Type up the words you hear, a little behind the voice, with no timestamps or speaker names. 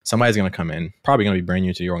Somebody's going to come in, probably going to be brand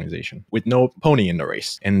new to the organization with no pony in the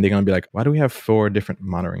race. And they're going to be like, why do we have 4 different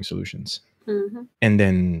monitoring solutions? Mm-hmm. And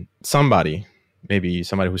then maybe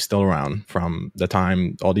somebody who's still around from the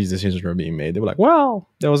time all these decisions were being made, they were like, well,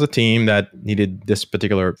 there was a team that needed this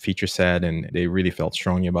particular feature set and they really felt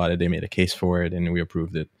strongly about it. They made a case for it and we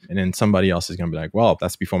approved it. And then somebody else is going to be like, well,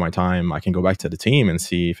 that's before my time. I can go back to the team and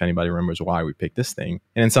see if anybody remembers why we picked this thing.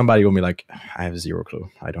 And then somebody will be like, I have zero clue.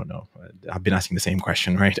 I don't know. I've been asking the same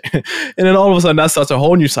question, right? And then all of a sudden that starts a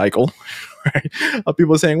whole new cycle, right? Of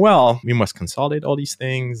people saying, well, we must consolidate all these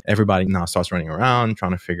things. Everybody now starts running around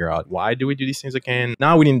trying to figure out, why do we do these things again?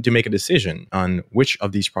 Now we need to make a decision on which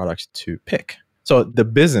of these products to pick. So the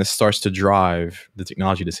business starts to drive the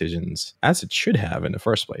technology decisions as it should have in the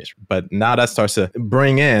first place. But now that starts to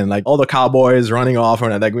bring in like all the cowboys running off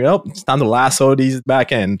and like, well, it's time to lasso these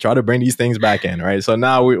back in, try to bring these things back in, right? So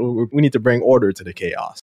now we need to bring order to the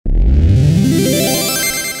chaos.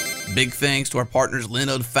 Big thanks to our partners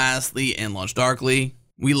Linode, Fastly, and LaunchDarkly.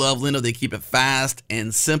 We love Linode. They keep it fast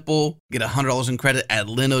and simple. Get $100 in credit at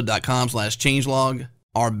linode.com/changelog.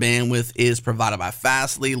 Our bandwidth is provided by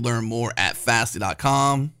Fastly. Learn more at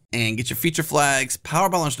fastly.com. And get your feature flags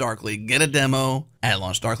powered by LaunchDarkly. Get a demo at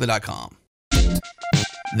launchdarkly.com.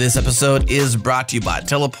 This episode is brought to you by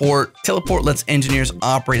Teleport. Teleport lets engineers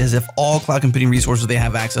operate as if all cloud computing resources they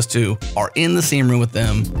have access to are in the same room with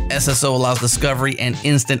them. SSO allows discovery and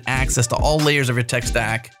instant access to all layers of your tech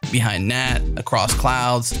stack, behind NAT, across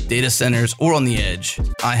clouds, data centers, or on the edge.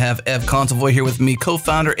 I have Ev Consovoy here with me,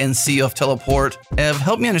 co-founder and CEO of Teleport. Ev,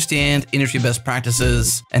 help me understand industry best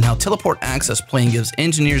practices and how Teleport Access Plane gives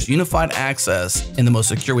engineers unified access in the most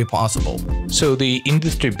secure way possible. So the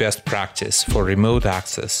industry best practice for remote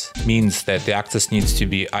access means that the access needs to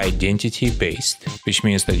be identity-based, which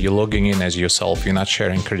means that you're logging in as yourself. You're not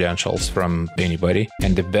sharing credentials from anybody.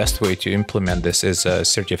 And the best way to implement this is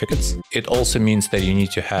certificates. It also means that you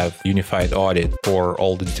need to have unified audit for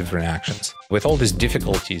all the different actions. With all these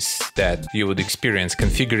difficulties that you would experience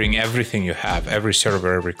configuring everything you have, every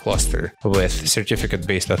server, every cluster, with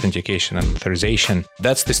certificate-based authentication and authorization,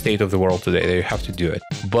 that's the state of the world today that you have to do it.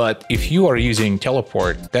 But if you are using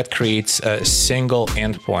Teleport, that creates a single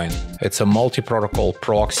endpoint. It's a multi-protocol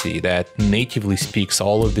proxy that natively speaks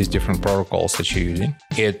all of these different protocols that you're using.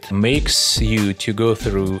 It makes you to go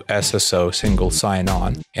through SSO, single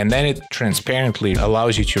sign-on, and then it transparently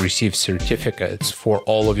allows you to receive certificates for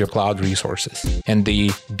all of your cloud resources. And the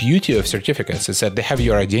beauty of certificates is that they have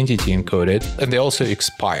your identity encoded and they also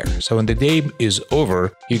expire. So when the day is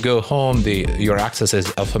over, you go home, your access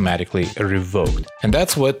is automatically revoked. And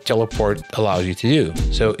that's what Teleport allows you to do.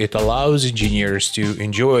 So it allows engineers to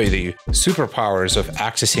enjoy the superpowers of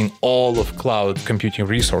accessing all of cloud computing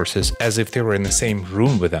resources as if they were in the same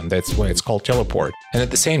room with them. That's why it's called Teleport. And at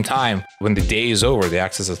the same time, when the day is over, the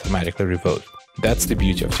access is automatically revoked. That's the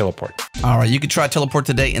beauty of Teleport. All right, you can try Teleport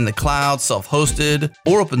today in the cloud, self-hosted,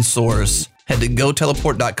 or open source. Head to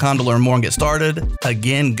goteleport.com to learn more and get started.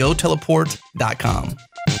 Again, goteleport.com.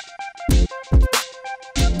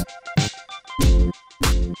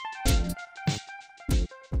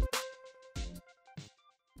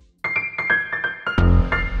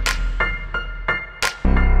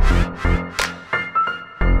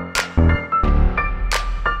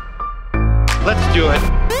 Let's do it.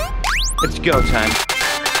 It's go time.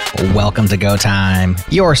 Welcome to Go Time,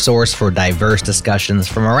 your source for diverse discussions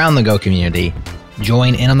from around the Go community.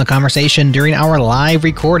 Join in on the conversation during our live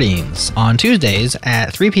recordings. On Tuesdays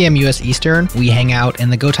at 3 p.m. U.S. Eastern, we hang out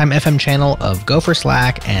in the Go Time FM channel of Go for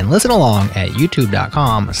Slack and listen along at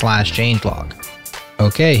youtube.com/changelog.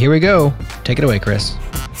 Okay, here we go. Take it away, Chris.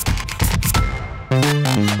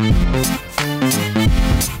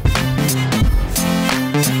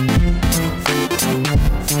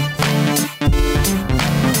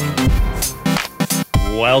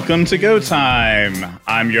 Welcome to Go Time.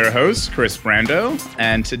 I'm your host, Chris Brando,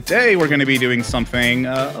 and today we're going to be doing something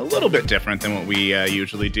a little bit different than what we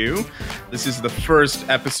usually do. This is the first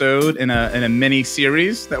episode in a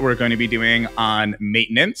mini-series that we're going to be doing on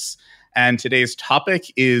maintenance, and today's topic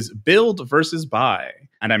is build versus buy.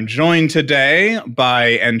 And I'm joined today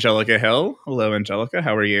by Angelica Hill. Hello, Angelica.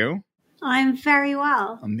 How are you? I'm very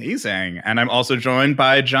well. Amazing. And I'm also joined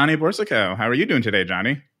by Johnny Borsico. How are you doing today,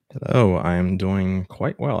 Johnny? Hello, I am doing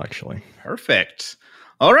quite well, actually. Perfect.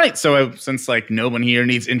 All right. So since no one here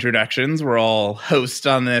needs introductions, we're all hosts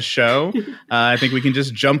on this show. I think we can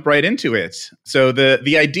just jump right into it. So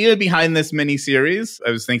the idea behind this mini series,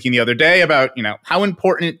 I was thinking the other day about, how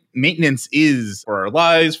important maintenance is for our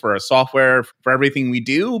lives, for our software, for everything we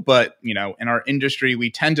do. But, in our industry,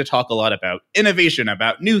 we tend to talk a lot about innovation,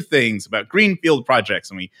 about new things, about greenfield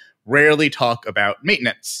projects. And we rarely talk about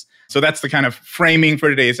maintenance. So that's the kind of framing for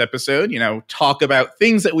today's episode, talk about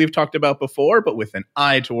things that we've talked about before, but with an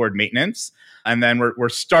eye toward maintenance. And then we're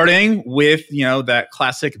starting with, that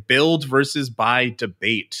classic build versus buy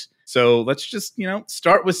debate. So let's just,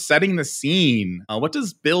 start with setting the scene. What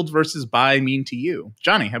does build versus buy mean to you?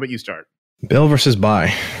 Johnny, how about you start? Build versus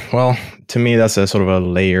buy. Well, to me, that's a sort of a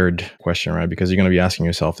layered question, right? Because you're going to be asking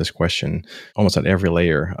yourself this question almost at every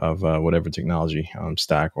layer of whatever technology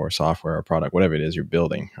stack or software or product, whatever it is you're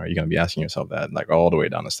building. Are you going to be asking yourself that like all the way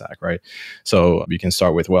down the stack, right? So you can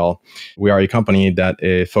start with, well, we are a company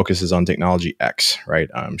that focuses on technology X, right?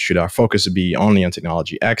 Should our focus be only on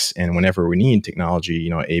technology X? And whenever we need technology,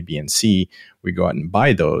 A, B, and C, we go out and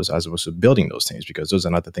buy those as opposed to building those things because those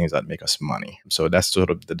are not the things that make us money. So that's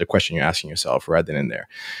sort of the question you're asking yourself right then and there.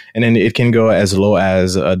 And then it can go as low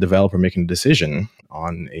as a developer making a decision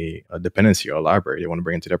on a dependency or a library they want to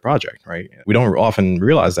bring into their project, right? We don't often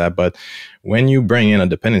realize that, but when you bring in a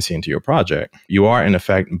dependency into your project, you are in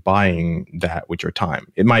effect buying that with your time.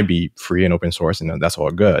 It might be free and open source and that's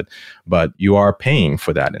all good, but you are paying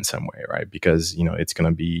for that in some way, right? Because, it's going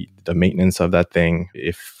to be the maintenance of that thing.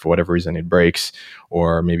 If for whatever reason it breaks,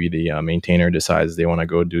 or maybe the maintainer decides they want to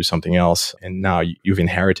go do something else. And now you've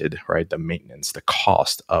inherited, right, the maintenance, the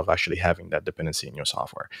cost of actually having that dependency in your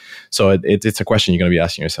software. So it's a question you're going to be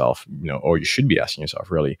asking yourself, or you should be asking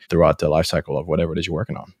yourself really throughout the life cycle of whatever it is you're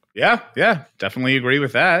working on. Yeah, definitely agree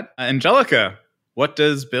with that. Angelica, what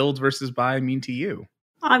does build versus buy mean to you?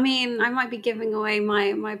 I mean, I might be giving away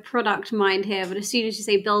my product mind here, but as soon as you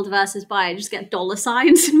say build versus buy, I just get dollar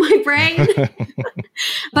signs in my brain.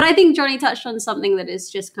 But I think Johnny touched on something that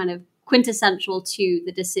is just kind of quintessential to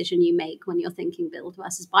the decision you make when you're thinking build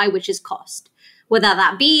versus buy, which is cost. Whether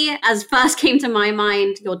that be, as first came to my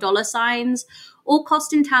mind, your dollar signs, or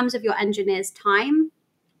cost in terms of your engineer's time,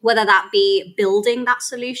 whether that be building that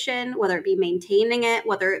solution, whether it be maintaining it,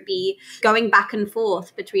 whether it be going back and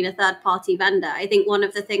forth between a third-party vendor. I think one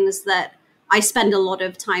of the things that I spend a lot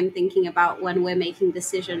of time thinking about when we're making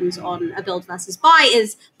decisions on a build versus buy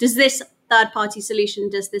is, does this third-party solution,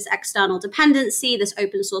 does this external dependency, this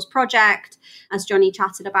open source project, as Johnny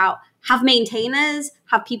chatted about, have maintainers,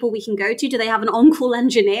 have people we can go to? Do they have an on-call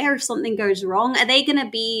engineer if something goes wrong? Are they going to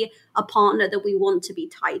be a partner that we want to be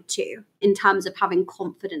tied to in terms of having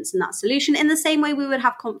confidence in that solution, in the same way we would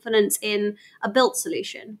have confidence in a built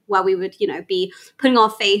solution, where we would, be putting our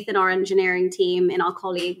faith in our engineering team, in our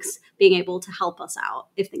colleagues, being able to help us out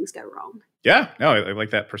if things go wrong. Yeah, no, I like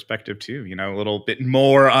that perspective too. A little bit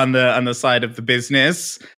more on the side of the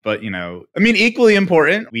business, but equally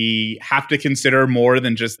important. We have to consider more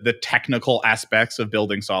than just the technical aspects of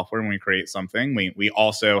building software when we create something. We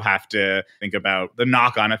also have to think about the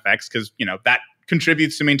knock-on effects because that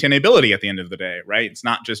contributes to maintainability at the end of the day, right? It's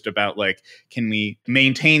not just about can we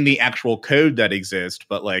maintain the actual code that exists,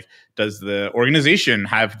 but does the organization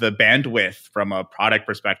have the bandwidth from a product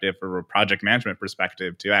perspective or a project management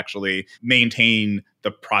perspective to actually maintain the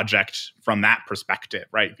project from that perspective,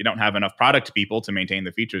 right? If you don't have enough product people to maintain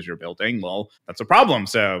the features you're building, well, that's a problem.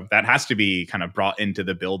 So that has to be kind of brought into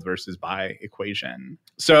the build versus buy equation.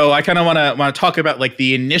 So I kind of want to talk about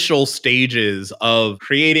the initial stages of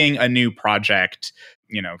creating a new project,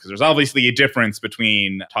 because there's obviously a difference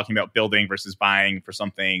between talking about building versus buying for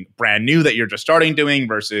something brand new that you're just starting doing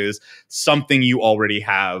versus something you already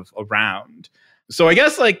have around. So I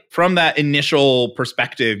guess from that initial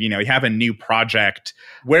perspective, you have a new project.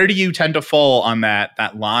 Where do you tend to fall on that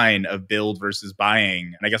line of build versus buying?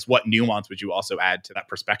 And I guess what nuance would you also add to that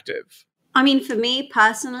perspective? I mean, for me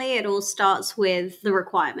personally, it all starts with the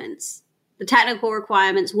requirements, the technical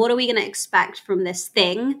requirements. What are we going to expect from this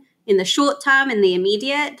thing in the short term, in the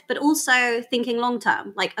immediate, but also thinking long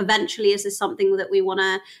term? Eventually, is this something that we want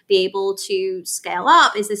to be able to scale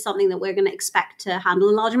up? Is this something that we're going to expect to handle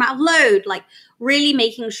a large amount of load? Really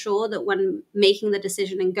making sure that when making the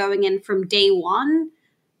decision and going in from day one,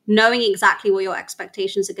 knowing exactly what your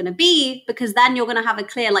expectations are going to be, because then you're going to have a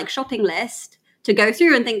clear shopping list to go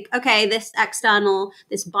through and think, okay, this external,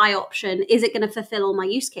 this buy option, is it going to fulfill all my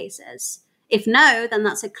use cases? If no, then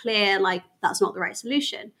that's a clear, that's not the right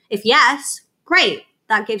solution. If yes, great.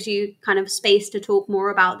 That gives you kind of space to talk more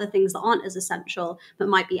about the things that aren't as essential, but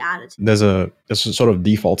might be added. There's a sort of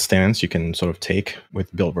default stance you can sort of take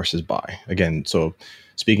with build versus buy. Again, so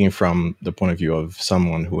speaking from the point of view of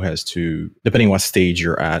someone who has to, depending what stage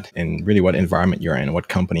you're at and really what environment you're in, what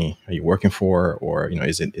company are you working for, or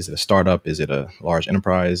is it a startup, is it a large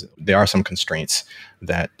enterprise? There are some constraints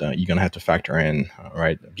that you're going to have to factor in,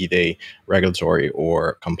 right? Be they regulatory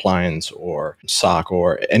or compliance or SOC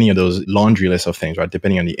or any of those laundry list of things, right?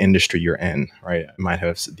 Depending on the industry you're in, right? You might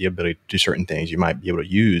have the ability to do certain things. You might be able to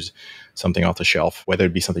use something off the shelf, whether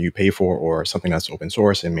it be something you pay for or something that's open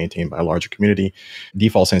source and maintained by a larger community.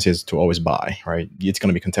 Default sense is to always buy, right? It's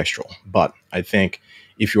going to be contextual. But I think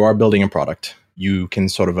if you are building a product, you can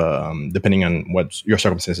sort of, depending on what your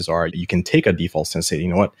circumstances are, you can take a default sense and say, you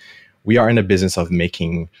know what, we are in the business of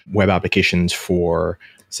making web applications for,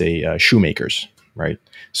 say, shoemakers, right?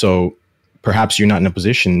 So perhaps you're not in a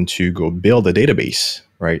position to go build a database,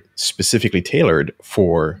 right, specifically tailored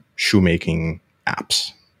for shoemaking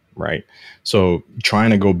apps, right? So trying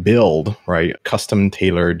to go build, right, custom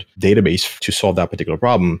tailored database to solve that particular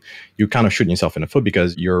problem, you're kind of shooting yourself in the foot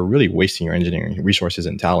because you're really wasting your engineering resources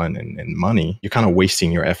and talent and money. You're kind of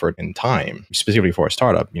wasting your effort and time, specifically for a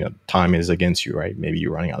startup. You know, time is against you, right? Maybe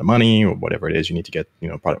you're running out of money or whatever it is. You need to get,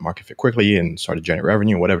 product market fit quickly and start to generate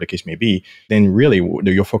revenue, whatever the case may be. Then really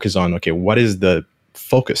you'll focus on, okay, what is the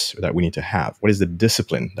focus that we need to have? What is the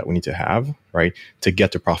discipline that we need to have, right, to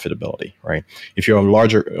get to profitability, right? If you're a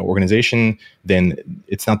larger organization, then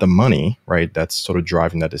it's not the money, right, that's sort of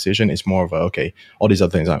driving that decision. It's more of okay, all these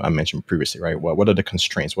other things I mentioned previously, right? What are the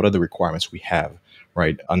constraints? What are the requirements we have,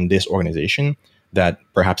 right, on this organization that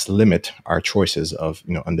perhaps limit our choices of,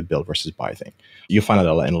 on the build versus buy thing. You find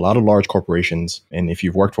that in a lot of large corporations, and if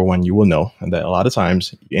you've worked for one, you will know that a lot of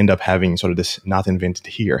times you end up having sort of this not invented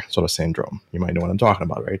here sort of syndrome. You might know what I'm talking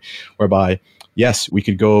about, right? Whereby, yes, we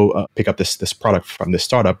could go pick up this product from this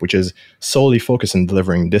startup, which is solely focused on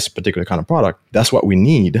delivering this particular kind of product. That's what we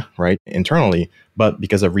need, right, internally. But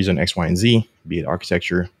because of reason X, Y, and Z, be it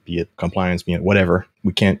architecture, be it compliance, be it whatever,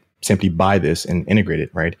 we can't simply buy this and integrate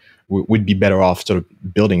it, right? We'd be better off sort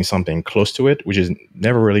of building something close to it, which is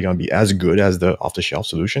never really going to be as good as the off-the-shelf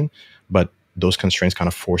solution. But those constraints kind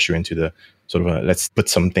of force you into the sort of let's put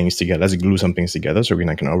some things together, let's glue some things together so we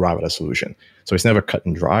can arrive at a solution. So it's never cut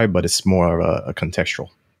and dry, but it's more of a contextual.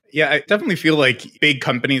 Yeah, I definitely feel like big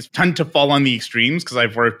companies tend to fall on the extremes because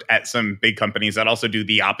I've worked at some big companies that also do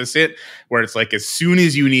the opposite, where it's like as soon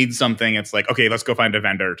as you need something, it's like, okay, let's go find a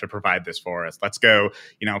vendor to provide this for us. Let's go,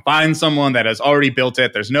 find someone that has already built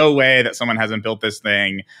it. There's no way that someone hasn't built this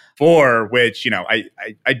thing, for which,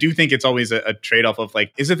 I do think it's always a trade-off of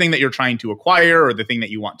like, is the thing that you're trying to acquire or the thing that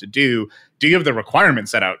you want to do you have the requirements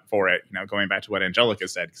set out for it? Going back to what Angelica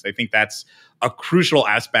said, because I think that's a crucial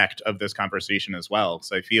aspect of this conversation as well.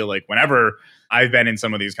 Because I feel like whenever I've been in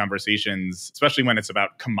some of these conversations, especially when it's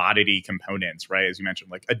about commodity components, right? As you mentioned,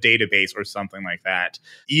 like a database or something like that,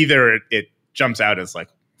 either it jumps out as like,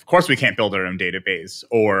 of course we can't build our own database,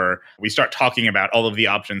 or we start talking about all of the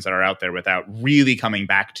options that are out there without really coming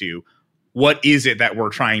back to what is it that we're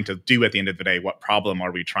trying to do at the end of the day? What problem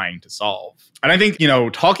are we trying to solve? And I think,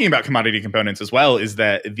 talking about commodity components as well is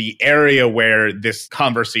that the area where this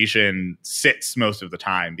conversation sits most of the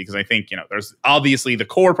time, because I think, there's obviously the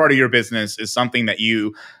core part of your business is something that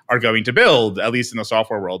you are going to build, at least in the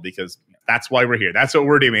software world, because that's why we're here. That's what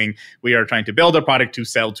we're doing. We are trying to build a product to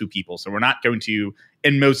sell to people. So we're not going to,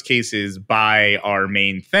 in most cases, buy our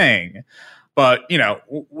main thing. But,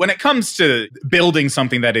 when it comes to building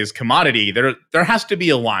something that is commodity, there has to be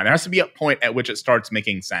a line. There has to be a point at which it starts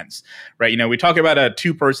making sense, right? We talk about a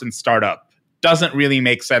 2-person startup. Doesn't really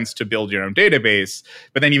make sense to build your own database.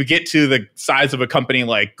 But then you get to the size of a company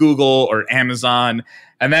like Google or Amazon,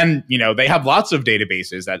 and then, they have lots of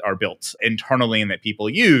databases that are built internally and that people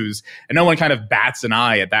use. And no one kind of bats an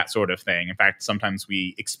eye at that sort of thing. In fact, sometimes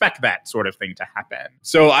we expect that sort of thing to happen.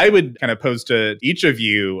 So I would kind of pose to each of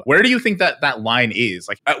you, where do you think that line is?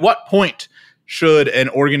 Like, at what point should an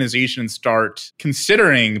organization start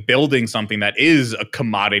considering building something that is a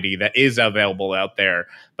commodity that is available out there,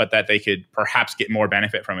 but that they could perhaps get more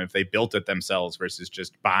benefit from if they built it themselves versus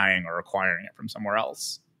just buying or acquiring it from somewhere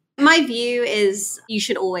else? My view is you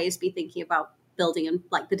should always be thinking about building and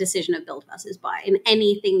like the decision of build versus buy in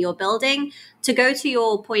anything you're building. To go to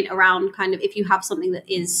your point around kind of if you have something that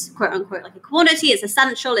is quote unquote like a commodity, it's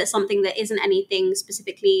essential, it's something that isn't anything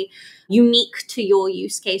specifically unique to your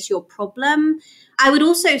use case, your problem. I would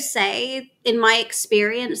also say, in my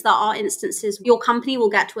experience, there are instances your company will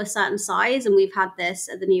get to a certain size, and we've had this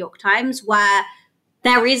at the New York Times, where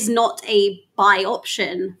there is not a buy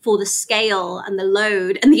option for the scale and the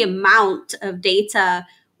load and the amount of data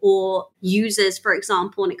or users, for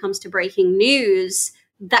example, when it comes to breaking news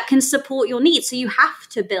that can support your needs. So you have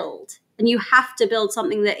to build, and you have to build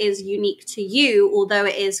something that is unique to you, although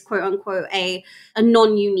it is quote unquote a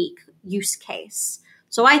non-unique use case.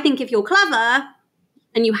 So I think if you're clever,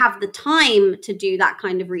 and you have the time to do that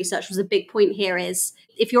kind of research. Was a big point here is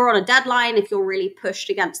if you're on a deadline, if you're really pushed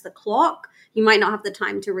against the clock, you might not have the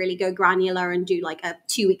time to really go granular and do like a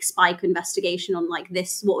 2-week spike investigation on like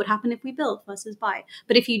this, what would happen if we build versus buy.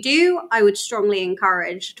 But if you do, I would strongly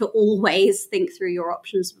encourage to always think through your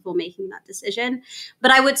options before making that decision.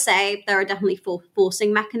 But I would say there are definitely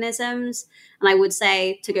forcing mechanisms. And I would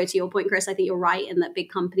say, to go to your point, Chris, I think you're right in that big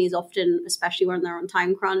companies often, especially when they're on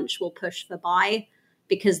time crunch, will push for buy,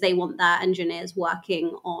 because they want their engineers working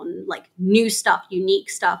on like new stuff, unique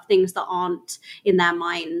stuff, things that aren't in their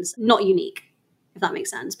minds, not unique, if that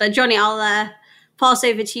makes sense. But Johnny, I'll pass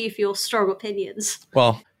over to you for your strong opinions.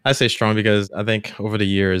 Well, I say strong because I think over the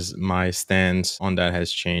years, my stance on that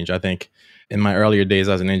has changed. I think in my earlier days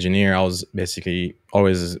as an engineer, I was basically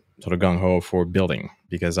always sort of gung-ho for building,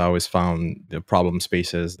 because I always found the problem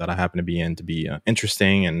spaces that I happen to be in to be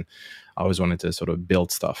interesting, and I always wanted to sort of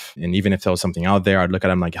build stuff. And even if there was something out there, I'd look at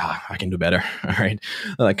it, I'm like, I can do better. All right.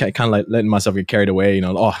 Like I kind of like letting myself get carried away,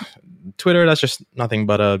 Twitter, that's just nothing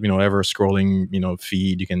but a, ever scrolling,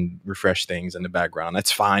 feed. You can refresh things in the background.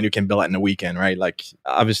 That's fine. You can build it in a weekend, right? Like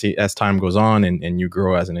obviously as time goes on and you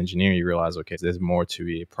grow as an engineer, you realize, okay, there's more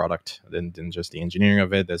to a product than just the engineering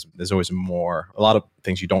of it. There's always more, a lot of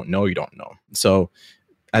things you don't know. So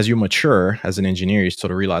as you mature as an engineer, you sort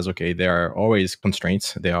of realize, okay, there are always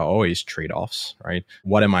constraints. There are always trade-offs, right?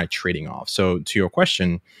 What am I trading off? So to your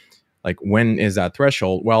question, like when is that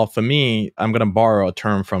threshold? Well, for me, I'm going to borrow a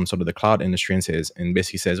term from sort of the cloud industry and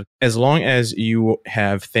basically says, as long as you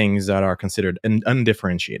have things that are considered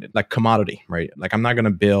undifferentiated, like commodity, right? Like I'm not going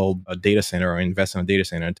to build a data center or invest in a data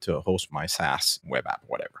center to host my SaaS web app,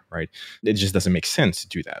 whatever, right? It just doesn't make sense to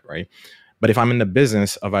do that, right? But if I'm in the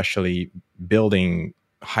business of actually building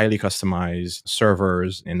highly customized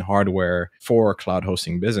servers and hardware for cloud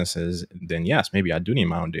hosting businesses, then yes, maybe I do need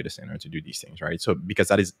my own data center to do these things, right? So because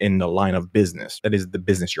that is in the line of business, that is the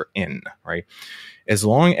business you're in, right? As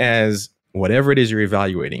long as whatever it is you're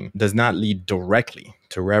evaluating does not lead directly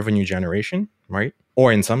to revenue generation, right?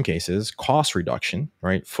 Or in some cases, cost reduction,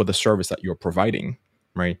 right? For the service that you're providing,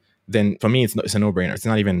 right? Then for me, it's a no-brainer. It's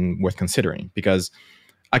not even worth considering, because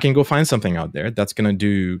I can go find something out there that's going to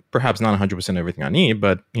do perhaps not 100% everything I need,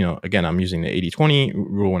 but again, I'm using the 80-20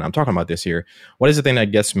 rule when I'm talking about this here. What is the thing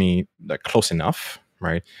that gets me like close enough,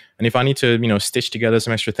 right? And if I need to, stitch together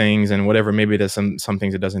some extra things and whatever, maybe there's some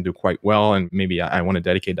things it doesn't do quite well, and maybe I want to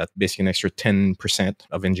dedicate that basically an extra 10%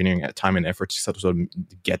 of engineering time and effort to sort of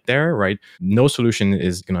get there, right? No solution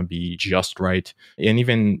is going to be just right. And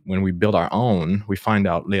even when we build our own, we find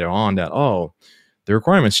out later on that, the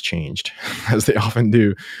requirements changed, as they often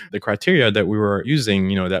do. The criteria that we were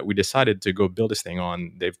using, that we decided to go build this thing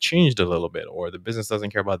on, they've changed a little bit, or the business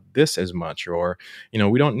doesn't care about this as much, or,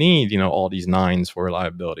 we don't need, all these 9s for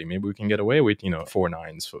reliability. Maybe we can get away with, 4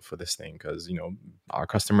 9s for this thing because, our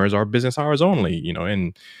customers are business hours only,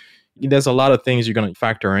 and there's a lot of things you're going to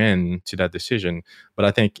factor in to that decision. But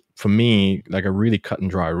I think for me, like a really cut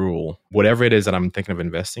and dry rule, whatever it is that I'm thinking of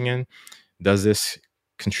investing in, does this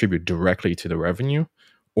contribute directly to the revenue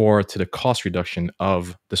or to the cost reduction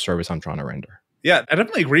of the service I'm trying to render? Yeah, I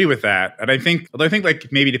definitely agree with that. And I think like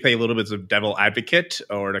maybe to play a little bit of devil advocate,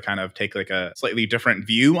 or to kind of take like a slightly different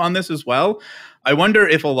view on this as well, I wonder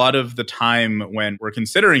if a lot of the time when we're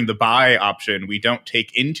considering the buy option, we don't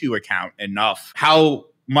take into account enough how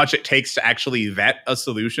much it takes to actually vet a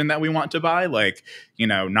solution that we want to buy. Like,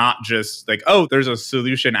 not just like, there's a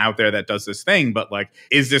solution out there that does this thing, but like,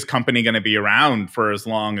 is this company going to be around for as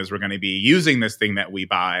long as we're going to be using this thing that we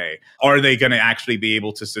buy? Are they going to actually be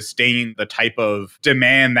able to sustain the type of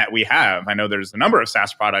demand that we have? I know there's a number of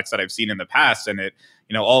SaaS products that I've seen in the past, and it,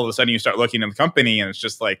 all of a sudden you start looking at the company and it's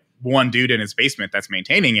just like one dude in his basement that's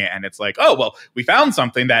maintaining it. And it's like, we found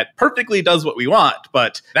something that perfectly does what we want.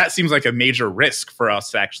 But that seems like a major risk for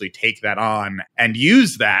us to actually take that on and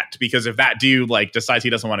use that, because if that dude like decides he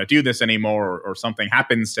doesn't want to do this anymore, or something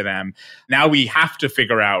happens to them, now we have to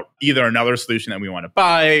figure out either another solution that we want to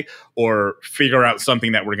buy or figure out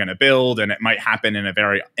something that we're going to build. And it might happen in a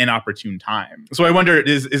very inopportune time. So I wonder,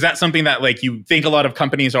 is that something that like you think a lot of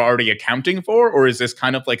companies are already accounting for, or is this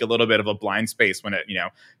kind of like a little bit of a blind space when it,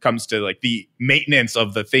 comes to like the maintenance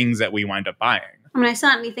of the things that we wind up buying? I mean, I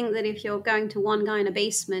certainly think that if you're going to one guy in a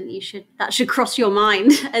basement, that should cross your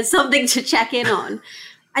mind as something to check in on.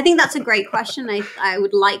 I think that's a great question. I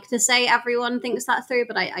would like to say everyone thinks that through,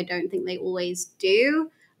 but I don't think they always do.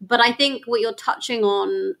 But I think what you're touching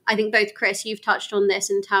on, I think both Chris, you've touched on this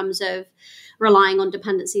in terms of relying on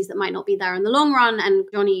dependencies that might not be there in the long run. And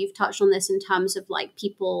Johnny, you've touched on this in terms of like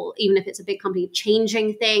people, even if it's a big company,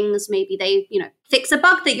 changing things. Maybe they, fix a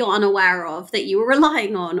bug that you're unaware of that you were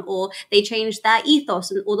relying on, or they change their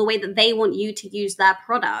ethos or the way that they want you to use their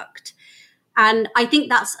product. And I think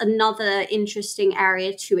that's another interesting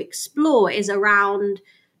area to explore, is around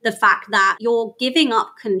the fact that you're giving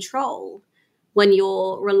up control when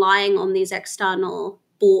you're relying on these external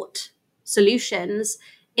bought solutions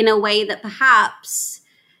in a way that perhaps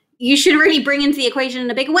you should really bring into the equation in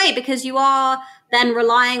a bigger way, because you are then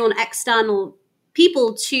relying on external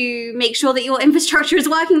people to make sure that your infrastructure is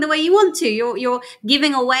working the way you want to. You're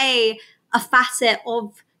giving away a facet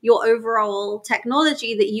of your overall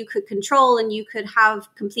technology that you could control and you could have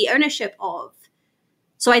complete ownership of.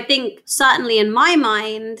 So I think certainly in my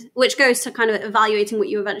mind, which goes to kind of evaluating what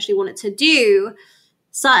you eventually want it to do,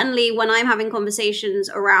 certainly when I'm having conversations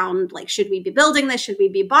around like, should we be building this? Should we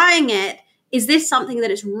be buying it? Is this something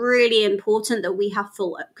that is really important that we have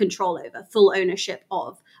full control over, full ownership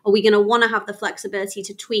of? Are we going to want to have the flexibility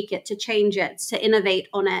to tweak it, to change it, to innovate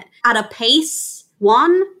on it at a pace,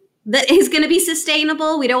 one, that is going to be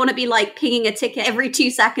sustainable? We don't want to be like pinging a ticket every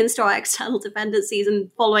 2 seconds to our external dependencies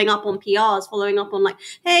and following up on PRs, following up on like,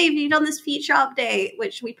 hey, have you done this feature update,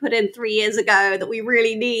 which we put in 3 years ago that we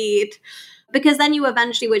really need? Because then you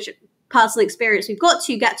eventually, which personal experience we've got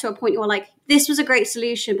to get to a point where like, this was a great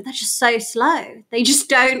solution, but they're just so slow. They just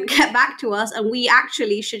don't get back to us. And we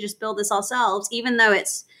actually should just build this ourselves, even though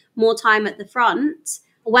it's more time at the front.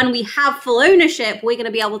 When we have full ownership, we're going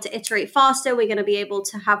to be able to iterate faster. We're going to be able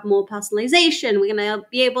to have more personalization. We're going to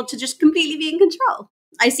be able to just completely be in control.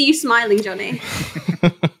 I see you smiling, Johnny.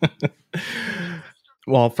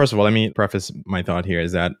 Well, first of all, let me preface my thought here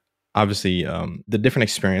is that obviously the different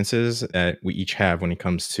experiences that we each have when it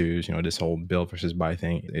comes to, this whole build versus buy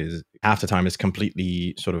thing is half the time it's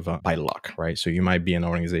completely sort of by luck, right? So you might be in an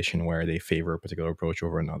organization where they favor a particular approach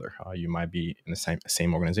over another. You might be in the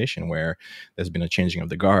same organization where there's been a changing of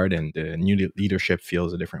the guard and the new leadership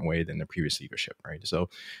feels a different way than the previous leadership, right? So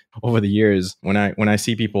over the years, when I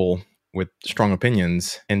see people with strong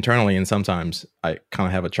opinions internally, and sometimes I kind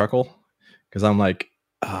of have a chuckle because I'm like,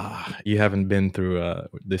 you haven't been through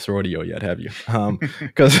this rodeo yet, have you?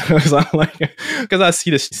 Because I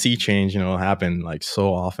see this sea change, happen like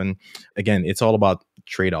so often. Again, it's all about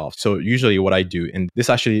trade-offs. So usually what I do, and this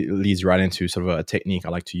actually leads right into sort of a technique I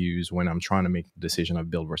like to use when I'm trying to make the decision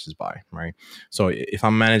of build versus buy, right? So if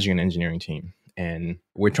I'm managing an engineering team and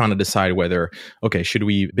we're trying to decide whether, okay, should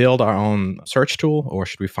we build our own search tool or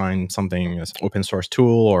should we find something as open source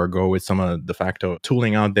tool or go with some of de facto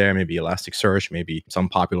tooling out there, maybe Elasticsearch, maybe some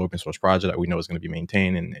popular open source project that we know is going to be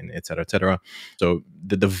maintained and et cetera, et cetera. So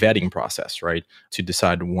the vetting process, right, to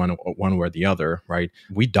decide one way or the other, right,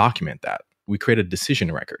 we document that. We create a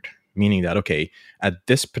decision record, meaning that, okay, at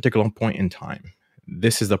this particular point in time,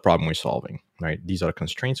 this is the problem we're solving, right? These are the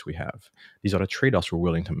constraints we have. These are the trade-offs we're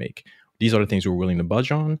willing to make. These are the things we're willing to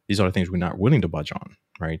budge on. These are the things we're not willing to budge on,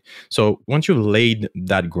 right? So once you've laid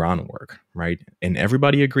that groundwork, right, and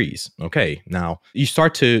everybody agrees, okay, now you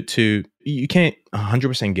start to you can't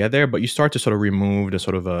 100% get there, but you start to sort of remove the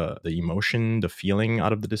sort of the emotion, the feeling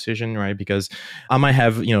out of the decision, right? Because I might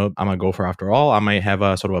have, I'm a gopher after all. I might have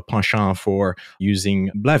a sort of a penchant for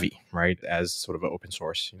using Levy, right, as sort of an open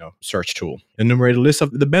source, search tool. Enumerate a list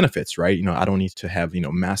of the benefits, right? I don't need to have,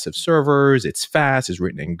 massive servers. It's fast. It's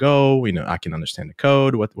written in Go. I can understand the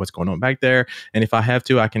code, what's going on back there. And if I have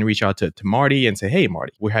to, I can reach out to Marty and say, hey,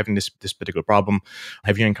 Marty, we're having this particular problem.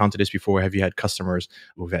 Have you encountered this before? Have you had customers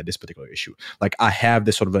who've had this particular issue? Like I have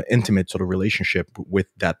this sort of an intimate sort of relationship with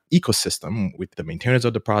that ecosystem, with the maintainers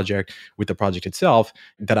of the project, with the project itself,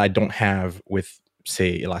 that I don't have with,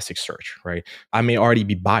 say, Elasticsearch, right? I may already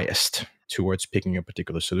be biased towards picking a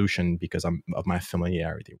particular solution because of my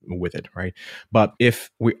familiarity with it, right? But if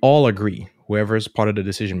we all agree, whoever is part of the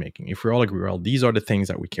decision making, if we all agree, well, these are the things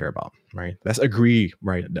that we care about, right? Let's agree,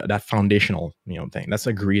 right? That foundational, thing. Let's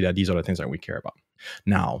agree that these are the things that we care about.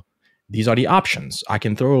 Now, these are the options. I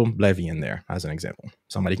can throw Levy in there as an example.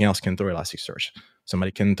 Somebody else can throw Elasticsearch.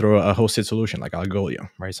 Somebody can throw a hosted solution like Algolia,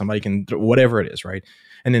 right? Somebody can throw whatever it is, right?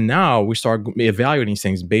 And then now we start evaluating these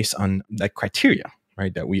things based on that criteria,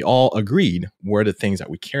 right? That we all agreed were the things that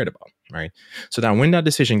we cared about, right? So that when that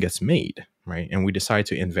decision gets made, right? And we decide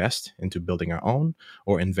to invest into building our own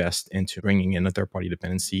or invest into bringing in a third-party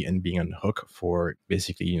dependency and being on the hook for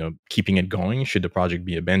basically, keeping it going should the project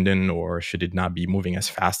be abandoned or should it not be moving as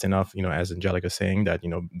fast enough, as Angelica's saying that,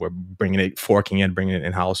 we're forking it, bringing it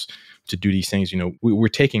in-house to do these things. We're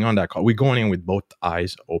taking on that call. We're going in with both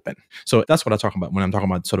eyes open. So that's what I talk about when I'm talking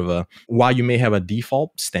about sort of while you may have a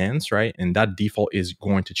default stance, right? And that default is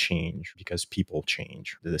going to change because people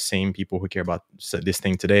change. The same people who care about this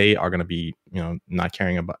thing today are going to be, not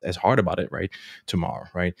caring about as hard about it, right? Tomorrow,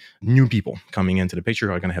 right? New people coming into the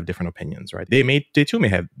picture are going to have different opinions, right? They too may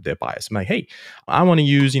have their bias. I'm like, hey, I want to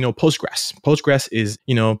use, Postgres. Postgres is,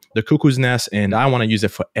 the cuckoo's nest, and I want to use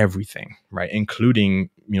it for everything, right? Including,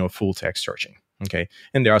 full text searching. Okay.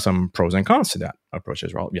 And there are some pros and cons to that approach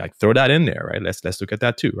as well. Like throw that in there, right? Let's look at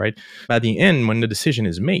that too, right? But at the end, when the decision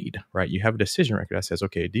is made, right, you have a decision record that says,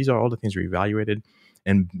 okay, these are all the things we evaluated.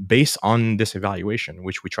 And based on this evaluation,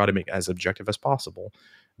 which we try to make as objective as possible,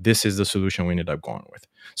 this is the solution we ended up going with.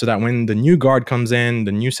 So that when the new guard comes in,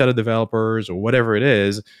 the new set of developers or whatever it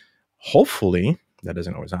is, hopefully, that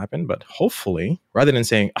doesn't always happen, but hopefully, rather than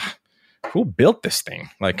saying, who built this thing?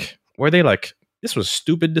 Like, were they like, this was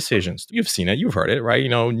stupid decisions. You've seen it. You've heard it, right?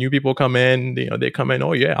 New people come in, they come in,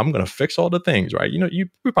 oh yeah, I'm going to fix all the things, right? You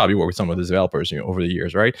probably work with some of the developers, over the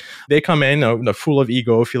years, right? They come in full of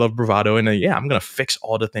ego, full of bravado, and yeah, I'm going to fix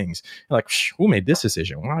all the things. You're like, who made this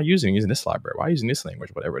decision? Why are you using this library? Why are you using this language?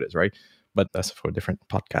 Whatever it is, right? But that's for a different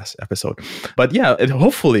podcast episode. But yeah,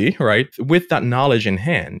 hopefully, right, with that knowledge in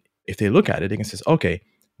hand, if they look at it, they can say, okay,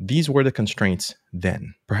 these were the constraints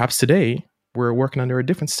then. Perhaps today, we're working under a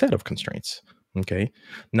different set of constraints. Okay.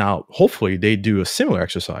 Now, hopefully they do a similar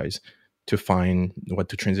exercise to find what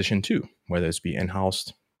to transition to, whether it's be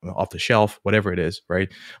in-house, off the shelf, whatever it is, right?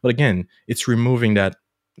 But again, it's removing that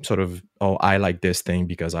sort of, oh, I like this thing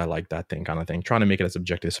because I like that thing kind of thing, trying to make it as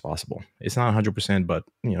objective as possible. It's not 100%, but,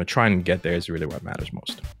 trying to get there is really what matters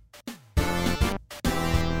most.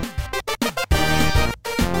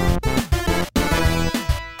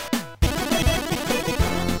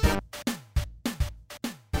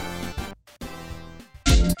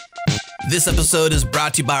 This episode is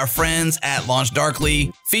brought to you by our friends at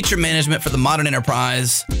LaunchDarkly. Feature management for the modern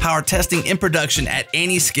enterprise. Power testing in production at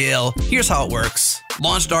any scale. Here's how it works.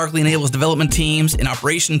 LaunchDarkly enables development teams and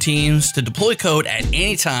operation teams to deploy code at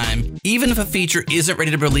any time, even if a feature isn't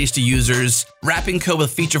ready to release to users. Wrapping code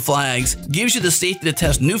with feature flags gives you the safety to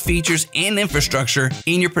test new features and infrastructure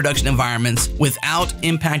in your production environments without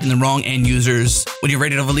impacting the wrong end users. When you're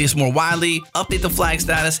ready to release more widely, update the flag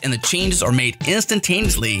status, and the changes are made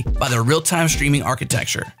instantaneously by the real-time streaming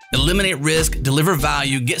architecture. Eliminate risk, deliver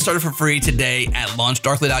value, get started for free today at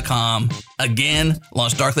launchdarkly.com. Again,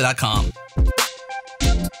 launchdarkly.com.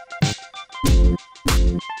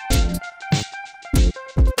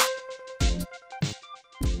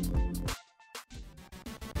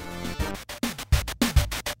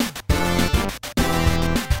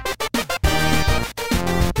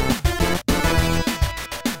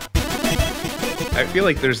 I feel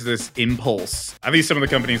like there's this impulse, at least some of the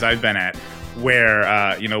companies I've been at,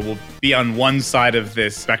 where, we'll be on one side of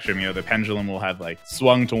this spectrum. The pendulum will have like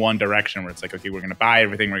swung to one direction where it's like, okay, we're going to buy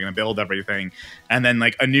everything, we're going to build everything. And then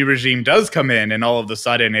like a new regime does come in and all of a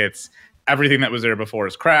sudden it's everything that was there before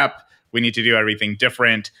is crap. We need to do everything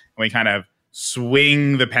different. And we kind of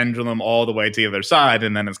swing the pendulum all the way to the other side.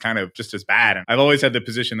 And then it's kind of just as bad. And I've always had the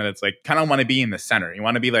position that it's like, kind of want to be in the center. You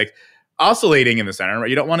want to be like oscillating in the center, right?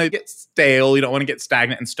 You don't want to get stale. You don't want to get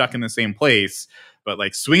stagnant and stuck in the same place. But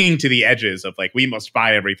like swinging to the edges of like, we must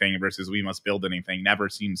buy everything versus we must build anything never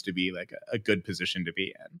seems to be like a good position to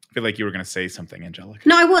be in. I feel like you were going to say something, Angelica.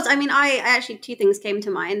 No, I was. I mean, I actually, two things came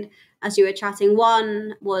to mind as you were chatting.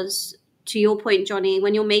 One was, to your point, Johnny,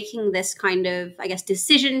 when you're making this kind of, I guess,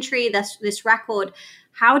 decision tree, this record,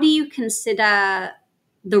 how do you consider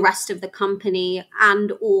the rest of the company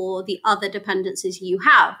and or the other dependencies you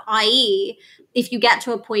have? I.e., if you get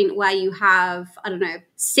to a point where you have,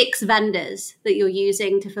 6 vendors that you're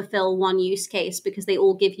using to fulfill one use case because they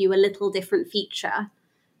all give you a little different feature,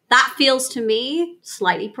 that feels to me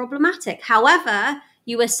slightly problematic. However,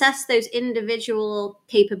 you assess those individual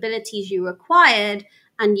capabilities you required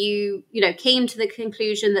and you came to the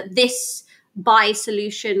conclusion that this buy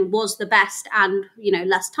solution was the best and,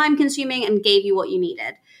 less time consuming and gave you what you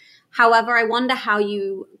needed. However, I wonder how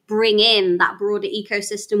you bring in that broader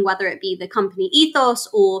ecosystem, whether it be the company ethos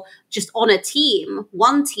or just on a team,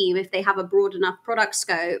 one team, if they have a broad enough product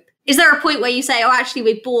scope. Is there a point where you say, oh, actually,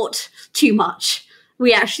 we bought too much?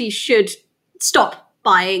 We actually should stop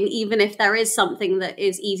buying, even if there is something that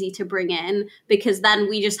is easy to bring in, because then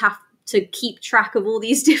we just have to keep track of all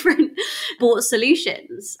these different bought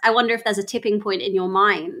solutions. I wonder if there's a tipping point in your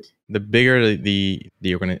mind. The bigger the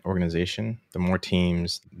organization, the more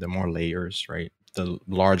teams, the more layers, right? The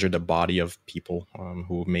larger the body of people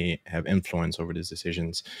who may have influence over these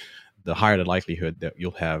decisions, the higher the likelihood that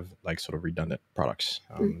you'll have like sort of redundant products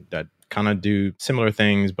that kind of do similar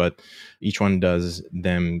things, but each one does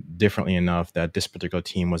them differently enough that this particular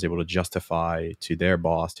team was able to justify to their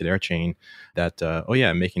boss, to their chain, that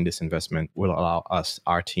making this investment will allow us,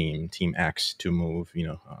 our team X, to move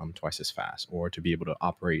twice as fast, or to be able to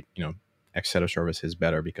operate X set of services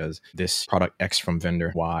better because this product X from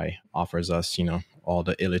vendor Y offers us all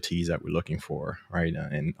the abilities that we're looking for, right?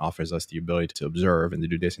 And offers us the ability to observe and to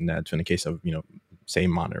do this and that. So in the case of say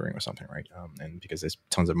monitoring or something, right? And because there's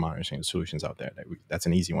tons of monitoring solutions out there, that's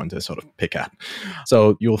an easy one to sort of pick at.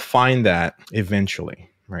 So you'll find that eventually,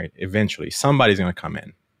 right? Eventually somebody's going to come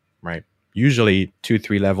in, right? Usually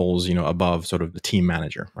 2-3 levels, above sort of the team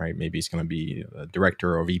manager, right? Maybe it's going to be a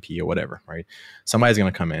director or VP or whatever, right? Somebody's going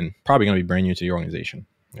to come in, probably going to be brand new to the organization,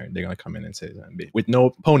 right? They're going to come in and say, with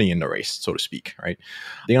no pony in the race, so to speak, right?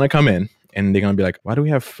 They're going to come in and they're going to be like, why do we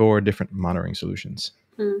have 4 different monitoring solutions?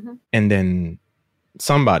 Mm-hmm. And then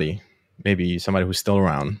maybe somebody who's still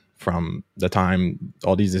around from the time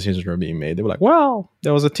all these decisions were being made, they were like, well,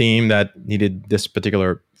 there was a team that needed this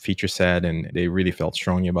particular feature set and they really felt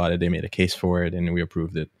strongly about it. They made a case for it and we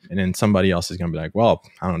approved it. And then somebody else is going to be like, well,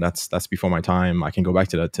 I don't know, that's before my time. I can go back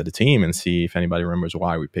to the team and see if anybody remembers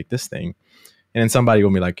why we picked this thing. And then somebody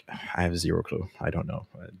will be like, I have zero clue. I don't know.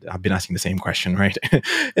 I've been asking the same question, right? And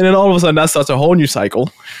then all of a sudden that starts a whole new cycle,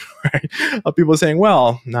 right? Of people saying,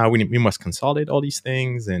 well, now we must consolidate all these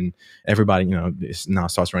things. And everybody, now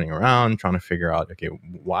starts running around trying to figure out, okay,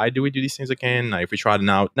 why do we do these things again? Now, if we try to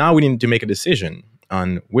now we need to make a decision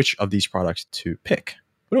on which of these products to pick.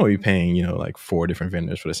 We don't want to be paying, like 4 different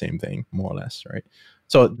vendors for the same thing, more or less, right?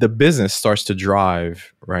 So the business starts to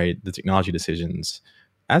drive, right, the technology decisions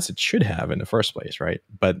as it should have in the first place, right?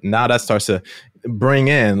 But now that starts to bring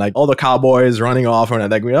in like all the cowboys running off and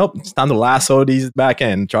like, well, it's time to lasso these back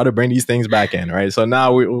in, try to bring these things back in, right? So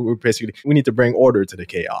now we basically need to bring order to the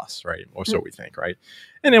chaos, right? Or so we think, right?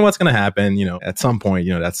 And then what's going to happen, at some point,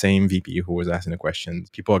 that same VP who was asking the questions,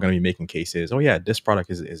 people are going to be making cases. Oh yeah, this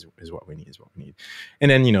product is what we need,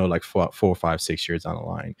 And then, like 4, 5, 6 years down the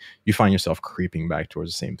line, you find yourself creeping back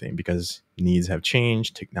towards the same thing because needs have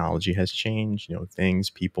changed, technology has changed,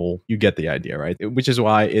 things, people, you get the idea, right? Which is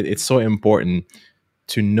why it's so important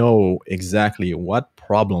to know exactly what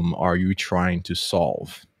problem are you trying to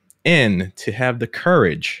solve and to have the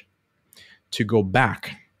courage to go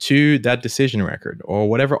back to that decision record or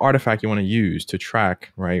whatever artifact you want to use to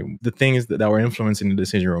track, right, the things that were influencing the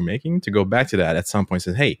decision we're making, to go back to that at some point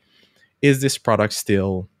and say, hey, is this product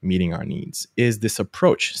still meeting our needs? Is this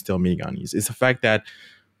approach still meeting our needs? It's the fact that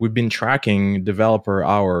we've been tracking developer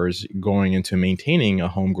hours going into maintaining a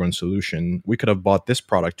homegrown solution. We could have bought this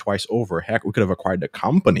product twice over. Heck, we could have acquired the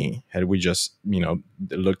company had we just,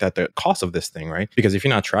 looked at the cost of this thing, right? Because if you're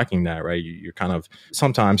not tracking that, right, you're kind of,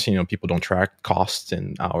 sometimes, people don't track costs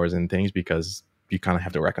and hours and things because you kind of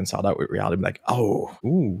have to reconcile that with reality. Like,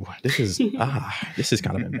 this is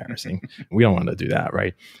kind of embarrassing. We don't want to do that,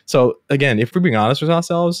 right? So again, if we're being honest with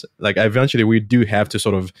ourselves, like eventually we do have to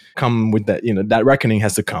sort of come with that, that reckoning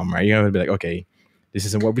has to come, right? You have to be like, okay, this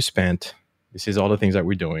isn't what we spent. This is all the things that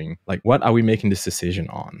we're doing. Like, what are we making this decision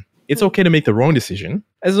on? It's okay to make the wrong decision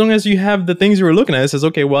as long as you have the things you were looking at. It says,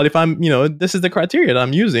 okay, well, if I'm, this is the criteria that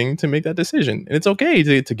I'm using to make that decision. And it's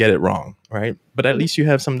okay to get it wrong, right? But at least you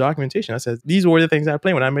have some documentation that says, these were the things I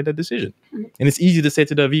planned when I made that decision. And it's easy to say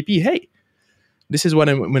to the VP, hey, this is what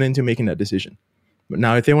I went into making that decision. But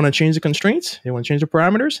now if they want to change the constraints, they want to change the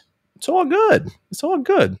parameters, it's all good. It's all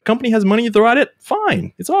good. Company has money to throw at it.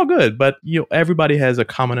 Fine. It's all good. But everybody has a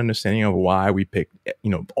common understanding of why we picked,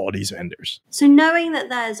 all these vendors. So knowing that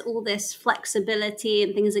there's all this flexibility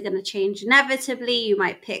and things are going to change inevitably, you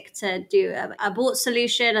might pick to do a bought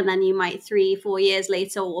solution, and then you might 3-4 years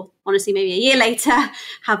later, or honestly maybe a year later,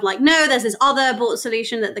 have like, no, there's this other bought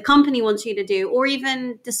solution that the company wants you to do, or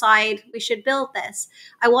even decide we should build this.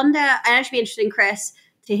 I wonder, I'd actually be interested in, Chris,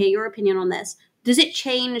 to hear your opinion on this. Does it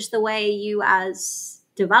change the way you as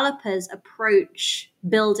developers approach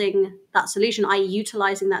building that solution, i.e.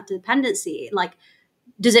 utilizing that dependency? Like,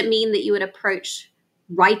 does it mean that you would approach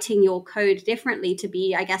writing your code differently to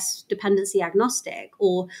be, I guess, dependency agnostic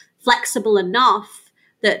or flexible enough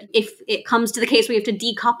that if it comes to the case where you have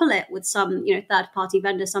to decouple it with some, third-party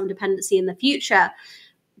vendor, some dependency in the future,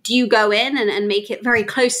 do you go in and make it very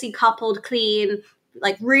closely coupled, clean,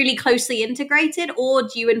 like really closely integrated? Or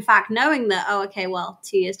do you, in fact, knowing that,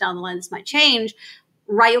 2 years down the line, this might change,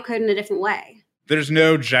 write your code in a different way? There's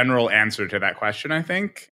no general answer to that question, I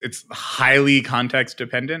think. It's highly context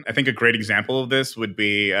dependent. I think a great example of this would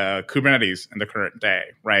be Kubernetes in the current day,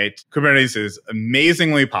 right? Kubernetes is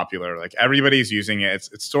amazingly popular. Like everybody's using it.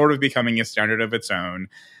 It's sort of becoming a standard of its own.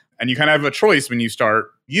 And you kind of have a choice when you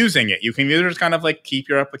start using it. You can either just kind of like keep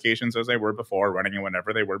your applications as they were before, running it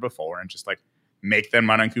whenever they were before, and just like make them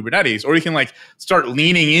run on Kubernetes, or you can like start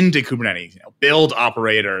leaning into Kubernetes, build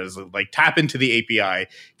operators, like tap into the API,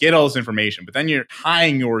 get all this information, but then you're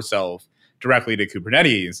tying yourself directly to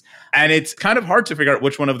Kubernetes. And it's kind of hard to figure out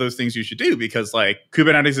which one of those things you should do, because like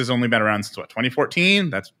Kubernetes has only been around since 2014.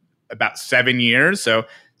 That's about 7 years. So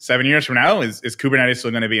 7 years from now, is Kubernetes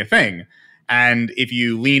still going to be a thing? And if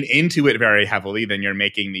you lean into it very heavily, then you're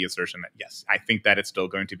making the assertion that, yes, I think that it's still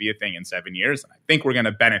going to be a thing in 7 years. And I think we're going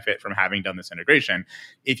to benefit from having done this integration.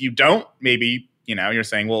 If you don't, maybe, you're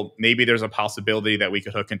saying, well, maybe there's a possibility that we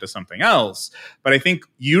could hook into something else. But I think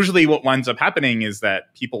usually what winds up happening is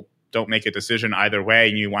that people don't make a decision either way,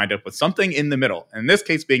 and you wind up with something in the middle. In this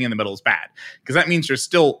case, being in the middle is bad, because that means you're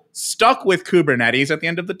still stuck with Kubernetes at the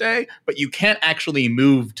end of the day, but you can't actually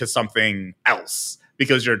move to something else,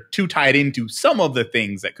 because you're too tied into some of the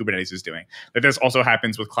things that Kubernetes is doing. Like this also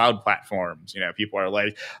happens with cloud platforms. People are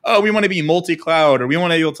like, oh, we want to be multi-cloud, or we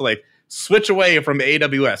want to be able to like switch away from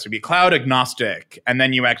AWS or be cloud agnostic. And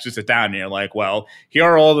then you actually sit down and you're like, well, here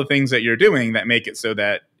are all the things that you're doing that make it so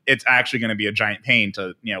that it's actually going to be a giant pain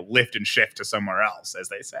to, lift and shift to somewhere else, as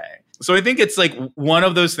they say. So I think it's like one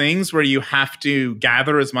of those things where you have to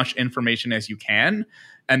gather as much information as you can,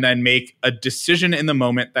 and then make a decision in the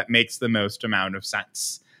moment that makes the most amount of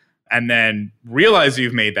sense. And then realize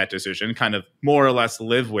you've made that decision, kind of more or less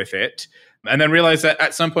live with it. And then realize that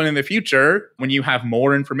at some point in the future, when you have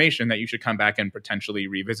more information, that you should come back and potentially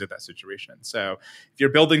revisit that situation. So if you're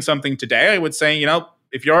building something today, I would say,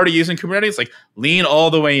 if you're already using Kubernetes, like lean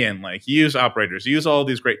all the way in, like use operators, use all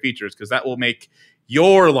these great features, because that will make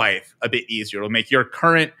your life a bit easier. It'll make your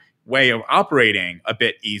current way of operating a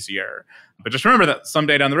bit easier. But just remember that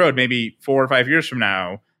someday down the road, maybe 4 or 5 years from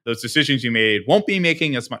now, those decisions you made won't be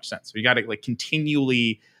making as much sense. So you got to like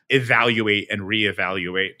continually evaluate and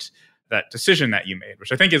reevaluate that decision that you made,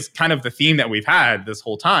 which I think is kind of the theme that we've had this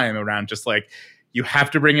whole time around just like, you have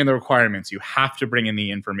to bring in the requirements, you have to bring in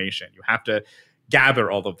the information, you have to gather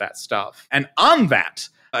all of that stuff. And on that,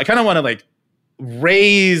 I kind of want to like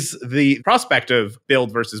raise the prospect of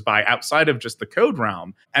build versus buy outside of just the code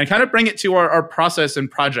realm and kind of bring it to our process and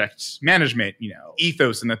project management,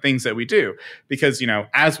 ethos and the things that we do. Because,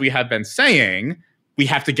 as we have been saying, we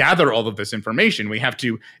have to gather all of this information. We have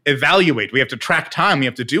to evaluate. We have to track time. We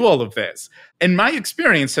have to do all of this. In my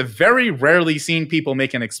experience, have very rarely seen people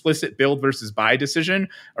make an explicit build versus buy decision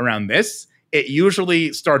around this. It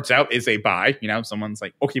usually starts out as a buy. Someone's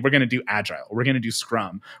like, okay, we're going to do Agile, or we're going to do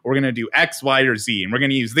Scrum, or we're going to do X, Y, or Z, and we're going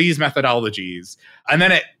to use these methodologies. And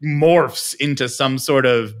then it morphs into some sort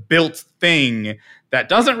of built thing that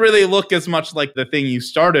doesn't really look as much like the thing you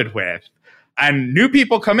started with. And new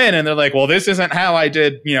people come in and they're like, well, this isn't how I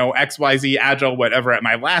did, X, Y, Z, Agile, whatever at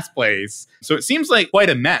my last place. So it seems like quite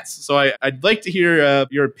a mess. So I'd like to hear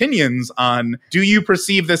your opinions on, do you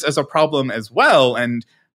perceive this as a problem as well? And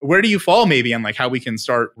where do you fall maybe on like how we can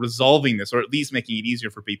start resolving this, or at least making it easier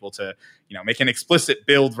for people to, make an explicit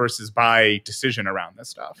build versus buy decision around this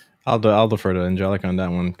stuff? I'll defer to Angelica on that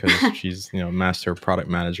one, because she's master product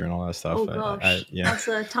manager and all that stuff. Oh gosh, that's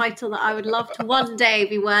a title that I would love to one day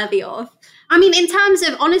be worthy of. I mean, in terms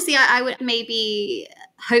of honestly, I would maybe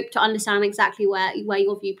hope to understand exactly where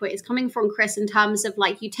your viewpoint is coming from, Chris, in terms of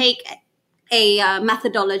like you take a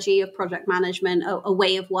methodology of project management, a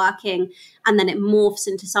way of working, and then it morphs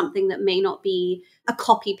into something that may not be a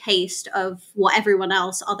copy paste of what everyone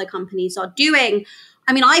else, other companies are doing.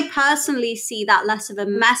 I mean, I personally see that less of a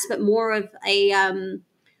mess, but more of a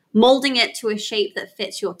molding it to a shape that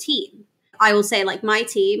fits your team. I will say, like my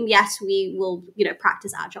team, yes, we will,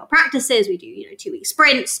 practice agile practices. We do, 2-week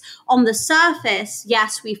sprints. On the surface,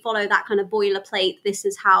 yes, we follow that kind of boilerplate. This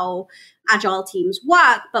is how agile teams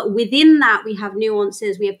work. But within that, we have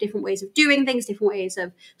nuances. We have different ways of doing things, different ways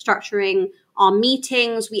of structuring our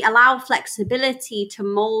meetings. We allow flexibility to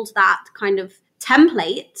mold that kind of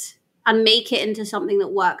template and make it into something that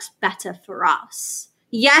works better for us.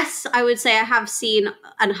 Yes, I would say I have seen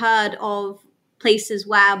and heard of places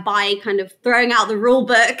where by kind of throwing out the rule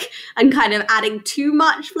book and kind of adding too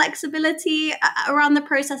much flexibility around the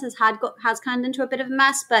process has turned into a bit of a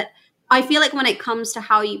mess. But I feel like when it comes to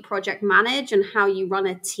how you project manage and how you run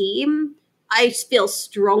a team, I feel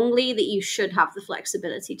strongly that you should have the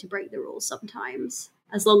flexibility to break the rules sometimes,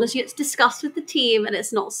 as long as it's discussed with the team and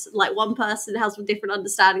it's not like one person has a different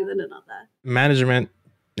understanding than another. Management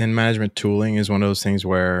And management tooling is one of those things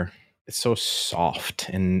where it's so soft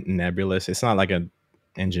and nebulous. It's not like a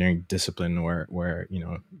engineering discipline where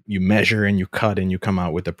you measure and you cut and you come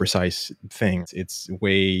out with a precise thing. It's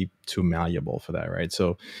way too malleable for that, right?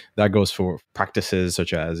 So that goes for practices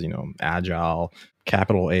such as agile,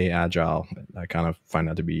 capital A agile. I kind of find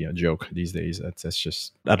that to be a joke these days. That's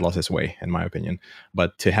just, that lost its way in my opinion.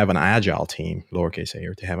 But to have an agile team, lowercase a,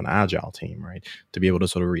 or to have an agile team, right, to be able to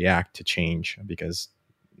sort of react to change, because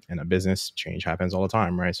in a business, change happens all the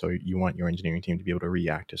time, right? So you want your engineering team to be able to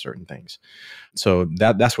react to certain things. So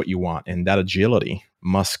that's what you want. And that agility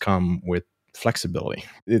must come with flexibility.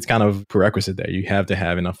 It's kind of prerequisite that you have to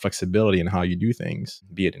have enough flexibility in how you do things,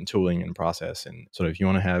 be it in tooling and process. And sort of if you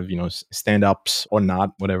want to have, stand-ups or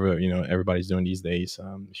not, whatever, everybody's doing these days.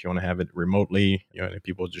 If you want to have it remotely,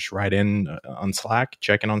 people just write in on Slack,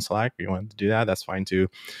 check in on Slack. If you want to do that, that's fine too.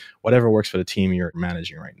 Whatever works for the team you're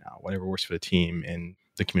managing right now, whatever works for the team and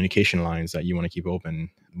the communication lines that you want to keep open,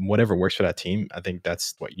 whatever works for that team, I think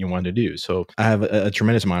that's what you want to do. So I have a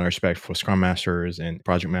tremendous amount of respect for Scrum Masters and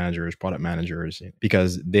project managers, product managers,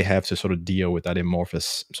 because they have to sort of deal with that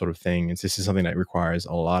amorphous sort of thing. And this is something that requires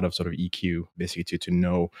a lot of sort of EQ, basically to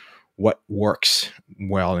know what works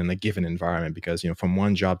well in a given environment, because, from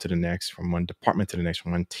one job to the next, from one department to the next,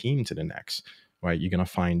 from one team to the next, right, you're going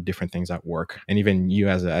to find different things that work. And even you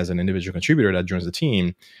as an individual contributor that joins the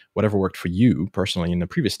team, whatever worked for you personally in the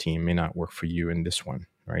previous team may not work for you in this one,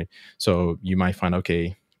 right? So you might find,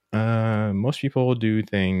 okay, most people do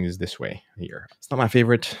things this way here. It's not my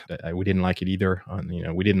favorite. We didn't like it either.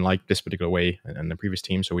 We didn't like this particular way in the previous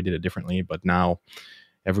team, so we did it differently. But now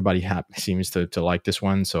everybody seems to like this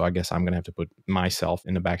one. So I guess I'm going to have to put myself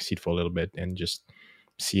in the back seat for a little bit and just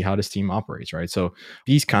see how this team operates, right? So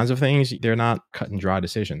these kinds of things, they're not cut and dry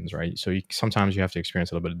decisions, right? So sometimes you have to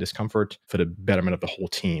experience a little bit of discomfort for the betterment of the whole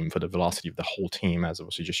team, for the velocity of the whole team, as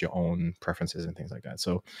opposed to just your own preferences and things like that.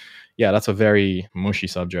 So yeah, that's a very mushy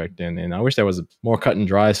subject. And I wish there was more cut and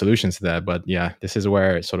dry solutions to that. But yeah, this is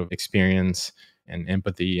where sort of experience and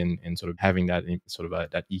empathy and sort of having that sort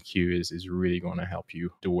of that EQ is really going to help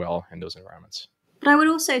you do well in those environments. But I would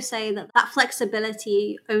also say that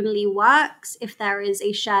flexibility only works if there is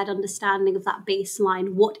a shared understanding of that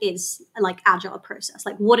baseline. What is like agile process?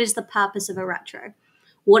 Like, what is the purpose of a retro?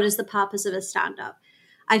 What is the purpose of a stand-up?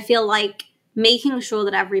 I feel like making sure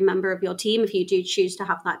that every member of your team, if you do choose to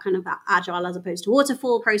have that kind of agile as opposed to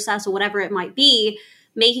waterfall process or whatever it might be,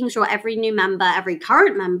 making sure every new member, every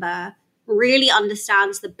current member really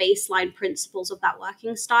understands the baseline principles of that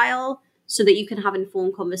working style, so that you can have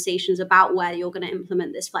informed conversations about where you're going to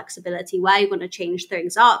implement this flexibility, where you're going to change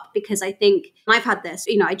things up. Because I think I've had this,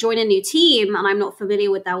 I join a new team and I'm not familiar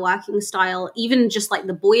with their working style, even just like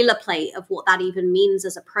the boilerplate of what that even means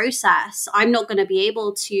as a process. I'm not going to be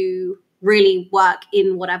able to really work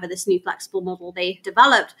in whatever this new flexible model they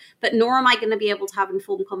developed, but nor am I going to be able to have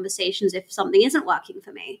informed conversations if something isn't working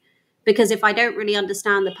for me. Because if I don't really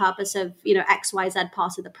understand the purpose of, X, Y, Z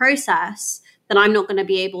part of the process, then I'm not going to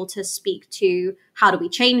be able to speak to how do we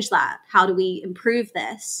change that? How do we improve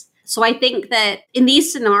this? So I think that in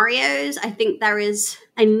these scenarios, I think there is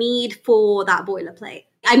a need for that boilerplate.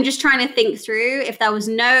 I'm just trying to think through if there was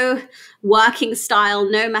no working style,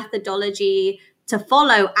 no methodology to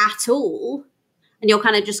follow at all, and you're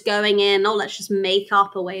kind of just going in, let's just make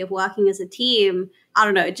up a way of working as a team. I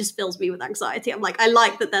don't know, it just fills me with anxiety. I'm like, I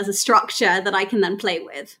like that there's a structure that I can then play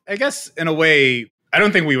with. I guess in a way, I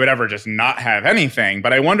don't think we would ever just not have anything,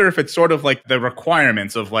 but I wonder if it's sort of like the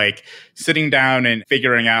requirements of like sitting down and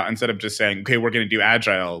figuring out, instead of just saying, okay, we're going to do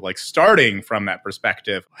agile, like starting from that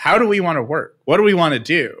perspective, how do we want to work? What do we want to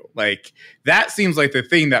do? Like that seems like the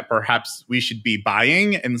thing that perhaps we should be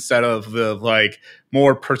buying instead of the like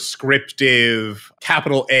more prescriptive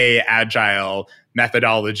capital A agile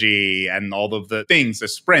methodology and all of the things, the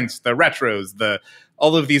sprints, the retros,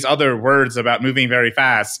 all of these other words about moving very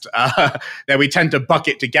fast that we tend to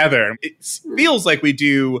bucket together. It feels like we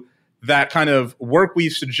do that kind of work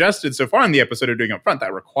we've suggested so far in the episode of doing up front,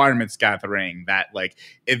 that requirements gathering, that like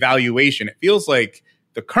evaluation. It feels like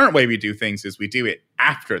the current way we do things is we do it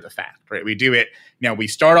after the fact, right? We do it, we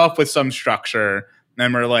start off with some structure,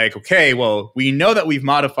 then we're like, okay, well, we know that we've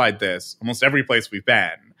modified this almost every place we've been.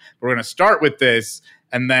 We're going to start with this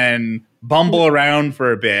and then bumble around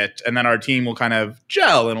for a bit, and then our team will kind of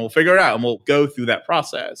gel and we'll figure it out and we'll go through that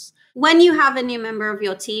process. When you have a new member of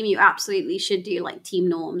your team, you absolutely should do like team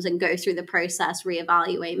norms and go through the process,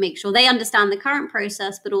 reevaluate, make sure they understand the current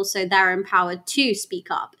process, but also they're empowered to speak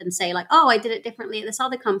up and say like, oh, I did it differently at this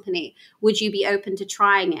other company. Would you be open to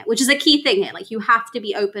trying it? Which is a key thing here. Like you have to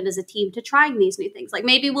be open as a team to trying these new things. Like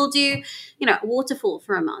maybe we'll do, a waterfall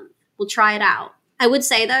for a month. We'll try it out. I would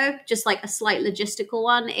say, though, just like a slight logistical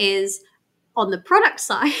one is on the product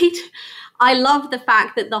side, I love the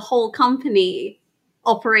fact that the whole company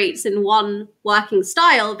operates in one working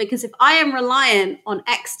style, because if I am reliant on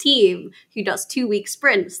X team who does 2-week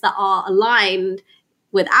sprints that are aligned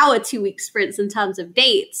with our 2-week sprints in terms of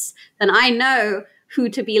dates, then I know who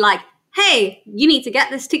to be like, hey, you need to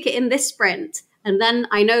get this ticket in this sprint. And then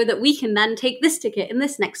I know that we can then take this ticket in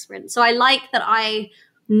this next sprint. So I like that I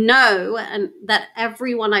know and that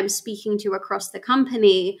everyone I'm speaking to across the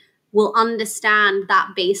company will understand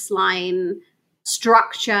that baseline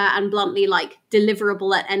structure and bluntly like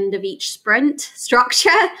deliverable at end of each sprint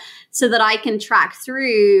structure, so that I can track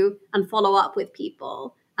through and follow up with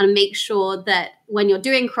people and make sure that when you're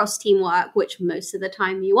doing cross team work, which most of the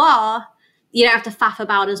time you are, you don't have to faff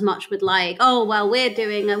about as much with like, oh, well, we're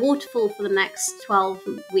doing a waterfall for the next 12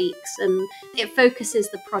 weeks. And it focuses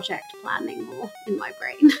the project planning more in my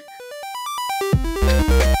brain.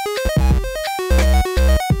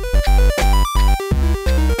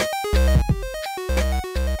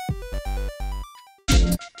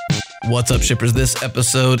 What's up, shippers? This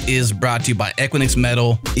episode is brought to you by Equinix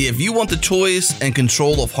Metal. If you want the choice and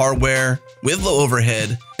control of hardware with low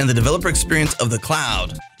overhead and the developer experience of the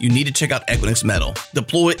cloud, you need to check out Equinix Metal.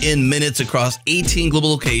 Deploy in minutes across 18 global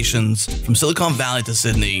locations from Silicon Valley to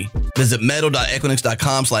Sydney. Visit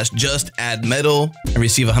metal.equinix.com/justaddmetal and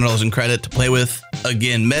receive $100 in credit to play with.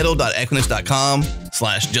 Again,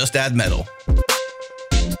 metal.equinix.com/justaddmetal.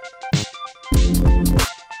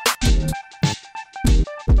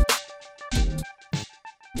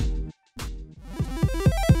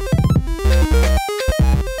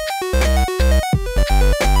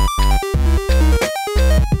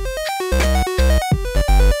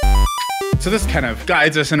 So this kind of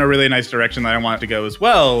guides us in a really nice direction that I want to go as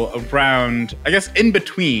well, around, I guess, in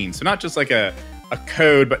between. So not just like a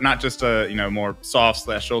code, but not just a, more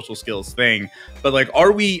soft/social skills thing, but like,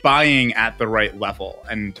 are we buying at the right level?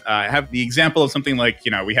 And I have the example of something like,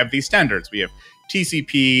 we have these standards. We have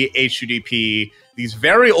TCP, HTTP, these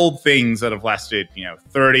very old things that have lasted,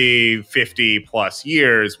 30, 50 plus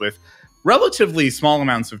years with relatively small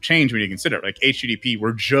amounts of change when you consider. Like HTTP,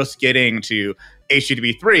 we're just getting to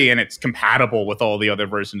HTTP 3 and it's compatible with all the other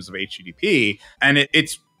versions of HTTP. And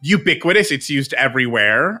it's ubiquitous. It's used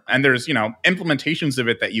everywhere. And there's, implementations of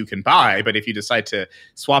it that you can buy. But if you decide to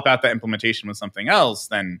swap out that implementation with something else,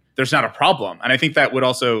 then there's not a problem. And I think that would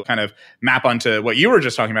also kind of map onto what you were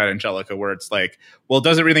just talking about, Angelica, where it's like, well,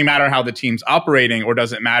 does it really matter how the team's operating, or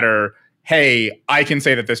does it matter, hey, I can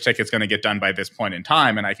say that this ticket's going to get done by this point in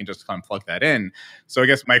time, and I can just come plug that in. So I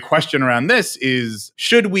guess my question around this is,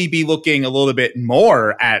 should we be looking a little bit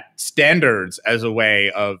more at standards as a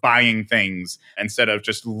way of buying things instead of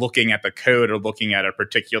just looking at the code or looking at a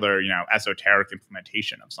particular, esoteric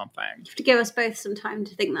implementation of something? You have to give us both some time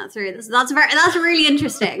to think that through. That's really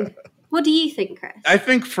interesting. What do you think, Chris? I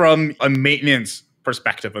think from a maintenance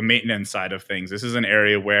perspective, a maintenance side of things, this is an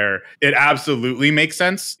area where it absolutely makes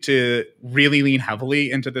sense to really lean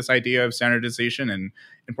heavily into this idea of standardization and,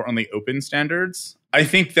 importantly, open standards. I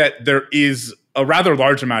think that there is a rather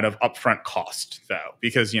large amount of upfront cost, though,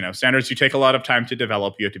 because, standards, you take a lot of time to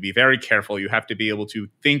develop. You have to be very careful. You have to be able to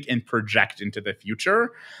think and project into the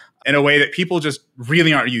future in a way that people just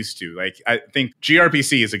really aren't used to. Like, I think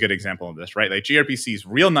gRPC is a good example of this, right? Like, gRPC is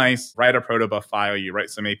real nice. Write a protobuf file, you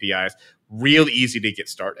write some APIs, real easy to get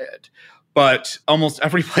started. But almost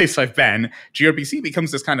every place I've been, gRPC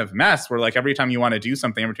becomes this kind of mess where, like, every time you want to do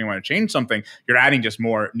something, every time you want to change something, you're adding just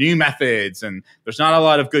more new methods, and there's not a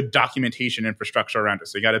lot of good documentation infrastructure around it.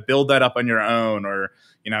 So you got to build that up on your own, or,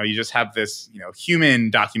 you just have this,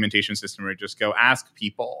 human documentation system where you just go ask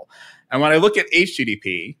people. And when I look at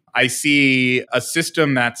HTTP, I see a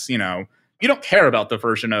system that's, you don't care about the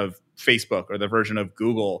version of Facebook or the version of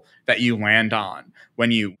Google that you land on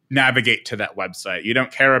when you navigate to that website. You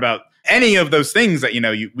don't care about any of those things that,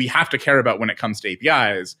 we have to care about when it comes to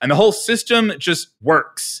APIs. And the whole system just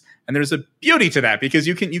works. And there's a beauty to that, because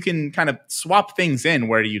you can kind of swap things in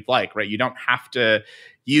where you'd like, right? You don't have to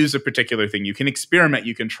use a particular thing. You can experiment,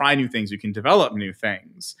 you can try new things, you can develop new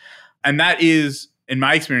things. And that is, in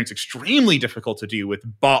my experience, extremely difficult to do with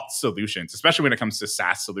bought solutions, especially when it comes to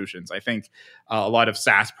SaaS solutions. I think a lot of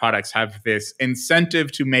SaaS products have this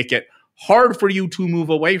incentive to make it hard for you to move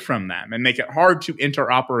away from them and make it hard to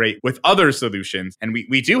interoperate with other solutions. And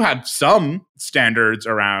we do have some standards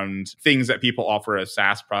around things that people offer as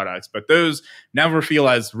SaaS products, but those never feel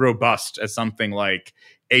as robust as something like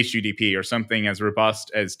HTTP or something as robust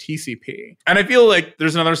as TCP. And I feel like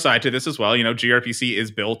there's another side to this as well. gRPC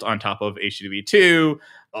is built on top of HTTP 2.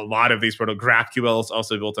 A lot of these GraphQL is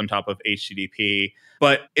also built on top of HTTP.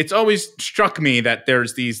 But it's always struck me that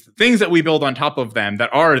there's these things that we build on top of them that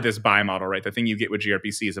are this buy model, right? The thing you get with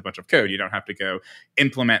gRPC is a bunch of code. You don't have to go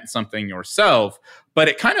implement something yourself, but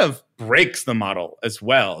it kind of breaks the model as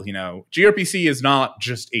well. gRPC is not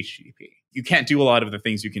just HTTP. You can't do a lot of the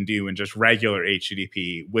things you can do in just regular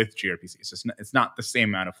HTTP with gRPC. It's not the same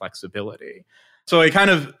amount of flexibility. So I kind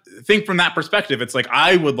of think from that perspective, it's like,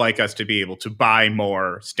 I would like us to be able to buy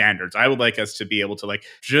more standards. I would like us to be able to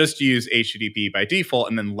just use HTTP by default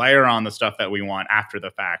and then layer on the stuff that we want after the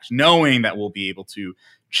fact, knowing that we'll be able to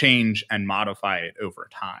change and modify it over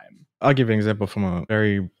time. I'll give an example from a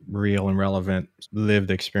very real and relevant lived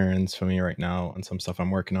experience for me right now on some stuff I'm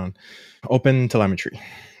working on. Open telemetry,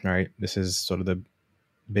 right? This is sort of the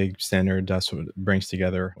big standard that sort of brings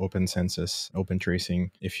together open census, open tracing.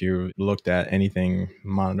 If you looked at anything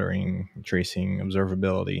monitoring, tracing,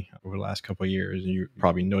 observability over the last couple of years, you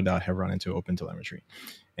probably no doubt have run into open telemetry.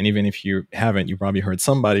 And even if you haven't, you probably heard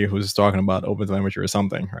somebody who's talking about open telemetry or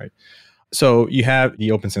something, right? So you have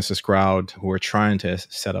the open census crowd who are trying to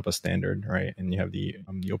set up a standard, right? And you have the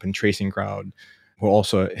open tracing crowd who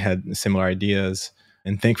also had similar ideas.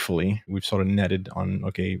 And thankfully, we've sort of netted on,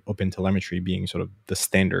 open telemetry being sort of the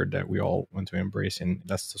standard that we all want to embrace. And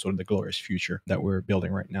that's sort of the glorious future that we're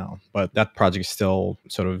building right now. But that project is still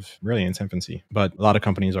sort of really in its infancy. But a lot of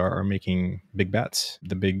companies are making big bets.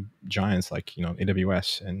 The big giants like,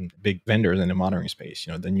 AWS and big vendors in the monitoring space,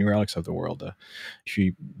 the New Relics of the world. If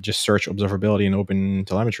you just search observability and open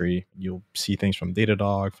telemetry, you'll see things from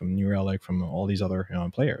Datadog, from New Relic, from all these other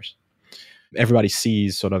players. Everybody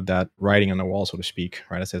sees sort of that writing on the wall, so to speak,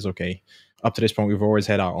 right? It says, okay, up to this point, we've always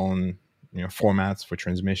had our own formats for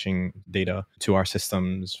transmitting data to our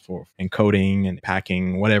systems, for encoding and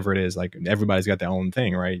packing, whatever it is. Like, everybody's got their own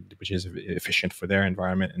thing, right? Which is efficient for their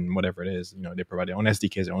environment and whatever it is. They provide their own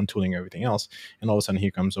SDKs, their own tooling, everything else. And all of a sudden,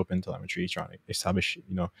 here comes open telemetry trying to establish,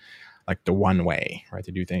 like the one way, right,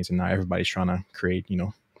 to do things. And now everybody's trying to create,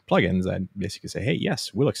 plugins that basically say, hey,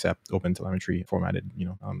 yes, we'll accept open telemetry formatted,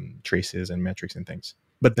 traces and metrics and things.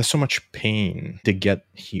 But there's so much pain to get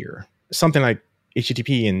here. Something like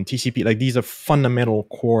HTTP and TCP, like these are fundamental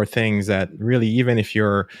core things that really, even if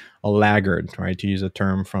you're a laggard, right, to use a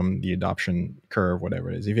term from the adoption curve,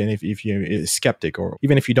 whatever it is, even if you're a skeptic, or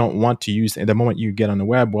even if you don't want to use it, the moment you get on the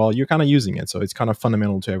web, well, you're kind of using it. So it's kind of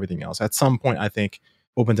fundamental to everything else. At some point, I think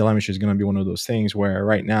open telemetry is going to be one of those things where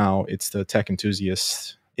right now it's the tech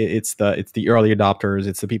enthusiasts, it's the early adopters,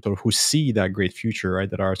 it's the people who see that great future, right,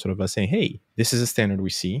 that are sort of saying, hey, this is a standard we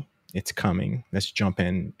see, it's coming, let's jump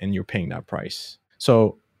in, and you're paying that price.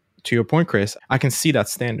 So to your point, Chris, I can see that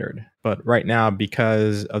standard, but right now,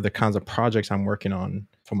 because of the kinds of projects I'm working on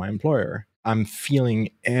for my employer, I'm feeling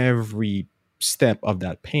every step of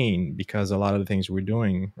that pain, because a lot of the things we're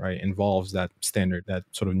doing, right, involves that standard, that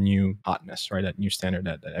sort of new hotness, right, that new standard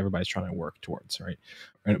that everybody's trying to work towards, right?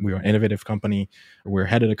 And we're an innovative company, we're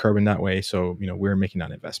ahead of the curve in that way, so we're making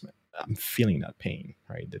that investment. I'm feeling that pain,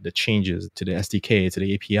 right? The changes to the SDK, to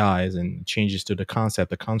the APIs, and changes to the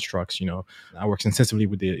concept, the constructs. I work extensively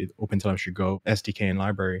with the OpenTelemetry Go SDK and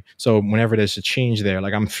library, so whenever there's a change there,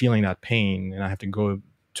 like, I'm feeling that pain, and I have to go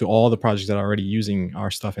to all the projects that are already using our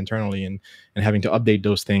stuff internally and having to update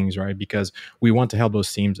those things, right? Because we want to help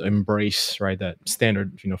those teams embrace, right, that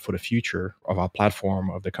standard, for the future of our platform,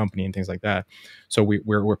 of the company, and things like that. So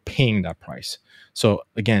we're paying that price. So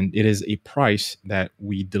again, it is a price that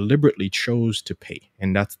we deliberately chose to pay.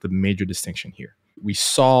 And that's the major distinction here. We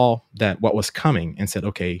saw that what was coming and said,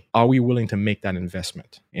 okay, are we willing to make that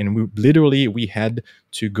investment? And we had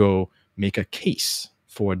to go make a case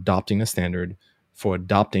for adopting the standard, for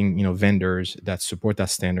adopting, vendors that support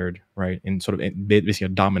that standard, right? And sort of basically a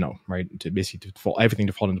domino, right? Everything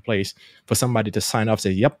to fall into place for somebody to sign off,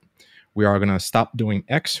 say, yep, we are going to stop doing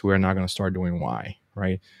X. We are not going to start doing Y,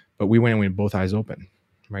 right? But we went in with both eyes open,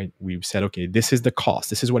 right? We said, okay, this is the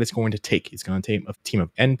cost. This is what it's going to take. It's going to take a team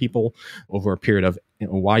of N people over a period of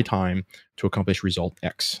Y time to accomplish result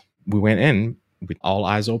X. We went in with all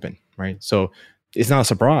eyes open, right? So it's not a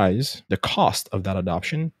surprise. The cost of that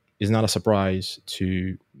adoption is not a surprise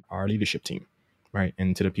to our leadership team, right?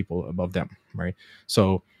 And to the people above them, right?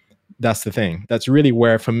 So that's the thing. That's really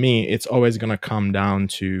where, for me, it's always going to come down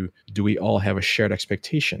to, do we all have a shared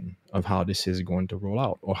expectation of how this is going to roll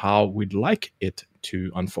out, or how we'd like it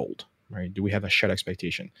to unfold, right? Do we have a shared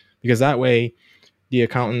expectation? Because that way, the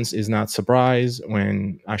accountants is not surprised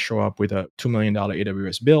when I show up with a $2 million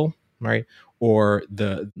AWS bill, right? or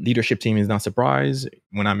the leadership team is not surprised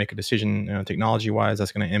when I make a decision, technology wise,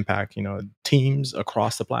 that's going to impact, teams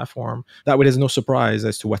across the platform. That way there's no surprise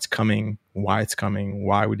as to what's coming, why it's coming,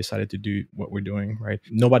 why we decided to do what we're doing, right?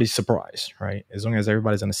 Nobody's surprised, right? As long as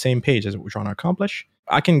everybody's on the same page as what we're trying to accomplish,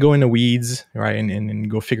 I can go in the weeds, right?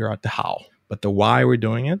 And go figure out the how. But the why we're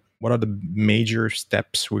doing it, what are the major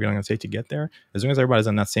steps we're going to take to get there? As long as everybody's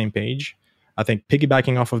on that same page, I think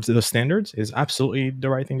piggybacking off of the standards is absolutely the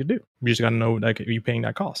right thing to do. You just got to know that you're paying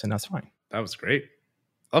that cost, and that's fine. That was great.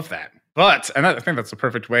 Love that. And I think that's a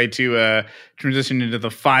perfect way to transition into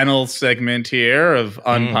the final segment here of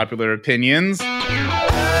unpopular opinions. I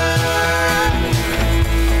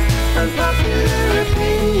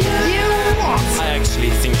actually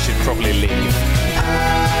think you should probably leave.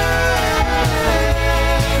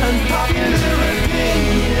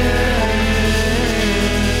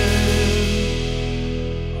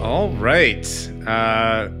 All right.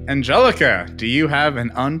 Angelica, do you have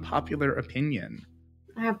an unpopular opinion?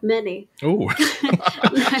 I have many. Oh,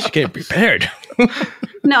 she came prepared.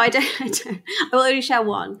 No, I don't. I will only share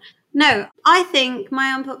one. No, I think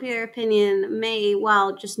my unpopular opinion may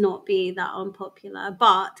well just not be that unpopular.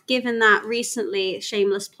 But given that recently,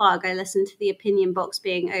 shameless plug, I listened to the opinion box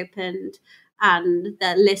being opened and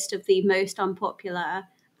the list of the most unpopular,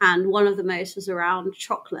 and one of the most was around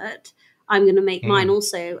chocolate. I'm going to make mine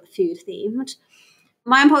also food themed.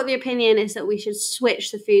 My unpopular opinion is that we should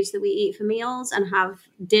switch the foods that we eat for meals and have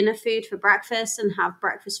dinner food for breakfast and have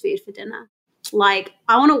breakfast food for dinner. Like,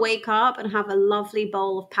 I want to wake up and have a lovely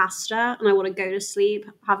bowl of pasta, and I want to go to sleep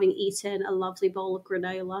having eaten a lovely bowl of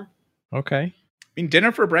granola. Okay. I mean,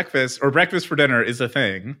 dinner for breakfast or breakfast for dinner is a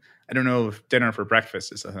thing. I don't know if dinner for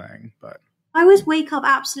breakfast is a thing, but I always wake up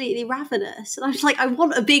absolutely ravenous. And I'm just like, I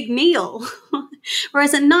want a big meal.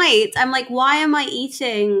 Whereas at night, I'm like, why am I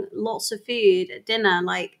eating lots of food at dinner,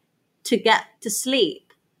 like, to get to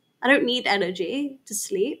sleep? I don't need energy to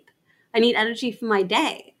sleep. I need energy for my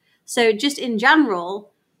day. So just in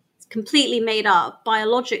general, it's completely made up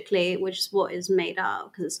biologically, which is what is made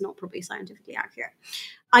up, because it's not probably scientifically accurate.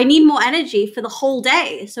 I need more energy for the whole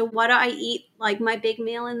day. So why don't I eat, like, my big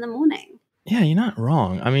meal in the morning? Yeah, you're not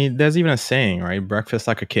wrong. I mean, there's even a saying, right? Breakfast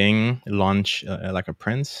like a king, lunch like a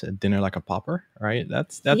prince, dinner like a pauper, right?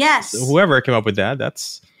 That's yes. Whoever came up with that,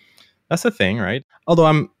 that's a thing, right? Although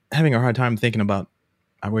I'm having a hard time thinking about,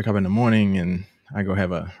 I wake up in the morning and I go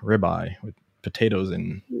have a ribeye with potatoes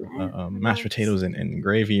and mashed potatoes and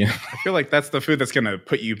gravy. I feel like that's the food that's going to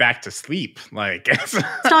put you back to sleep. Like,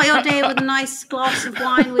 start your day with a nice glass of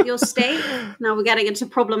wine with your steak. Now we're getting into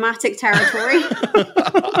problematic territory.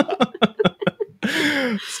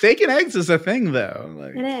 Steak and eggs is a thing, though.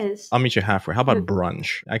 Like, it is. I'll meet you halfway. How about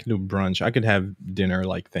brunch? I can do brunch. I could have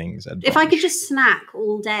dinner-like things at brunch. If I could just snack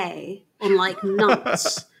all day on, like,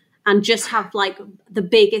 nuts and just have, like, the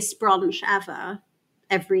biggest brunch ever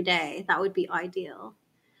every day, that would be ideal.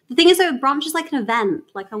 The thing is, though, brunch is like an event.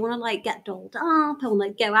 Like, I want to, like, get dolled up. I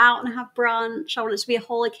want to go out and have brunch. I want it to be a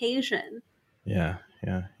whole occasion. Yeah.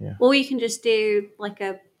 Or you can just do, like,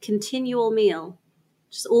 a continual meal.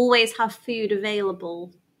 Just always have food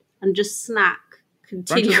available and just snack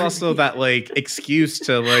continually. Brunch is also that, like, excuse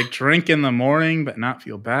to, like, drink in the morning but not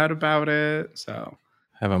feel bad about it. So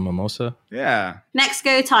have a mimosa. Yeah. Next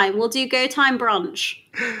go time, we'll do go time brunch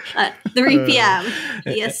at 3 p.m.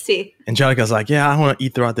 EST. Angelica's like, yeah, I want to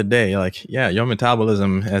eat throughout the day. Like, yeah, your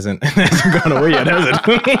metabolism hasn't gone away yet, has it?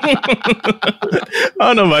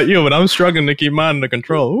 I don't know about you, but I'm struggling to keep mine under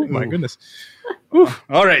control. Oh my goodness.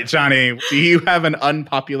 All right, Johnny, do you have an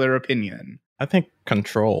unpopular opinion? I think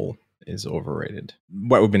control is overrated.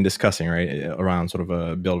 What we've been discussing, right, around sort of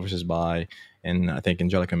a build versus buy. And I think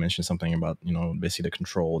Angelica mentioned something about, basically the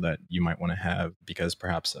control that you might want to have because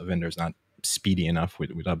perhaps a vendor's not speedy enough with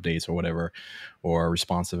updates or whatever, or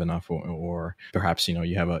responsive enough, or perhaps,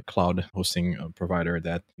 you have a cloud hosting provider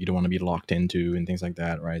that you don't want to be locked into and things like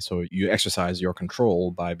that, right? So you exercise your control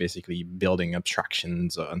by basically building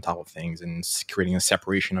abstractions on top of things and creating a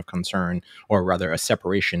separation of concern, or rather a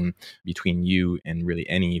separation between you and really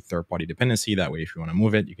any third-party dependency. That way, if you want to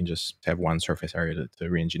move it, you can just have one surface area to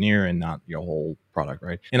re-engineer and not your whole product,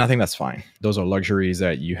 right? And I think that's fine. Those are luxuries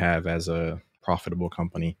that you have as a profitable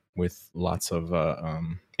company with lots of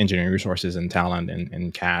engineering resources and talent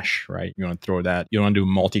and cash, right? You want to throw that. You don't want to do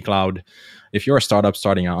multi-cloud. If you're a startup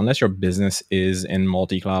starting out, unless your business is in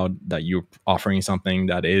multi-cloud, that you're offering something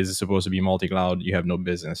that is supposed to be multi-cloud, you have no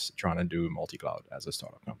business trying to do multi-cloud as a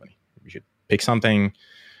startup company. You should pick something.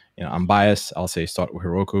 I'm biased. I'll say start with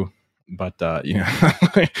Heroku. But,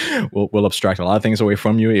 we'll abstract a lot of things away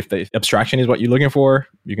from you. If the abstraction is what you're looking for,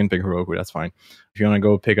 you can pick Heroku. That's fine. If you want to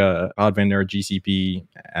go pick a cloud vendor, GCP,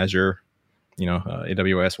 Azure,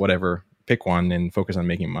 AWS, whatever, pick one and focus on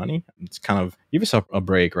making money. It's kind of give yourself a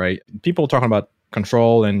break, right? People talking about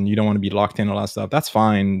control and you don't want to be locked in, all that stuff. That's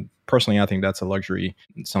fine. Personally, I think that's a luxury,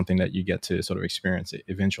 something that you get to sort of experience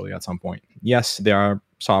eventually at some point. Yes, there are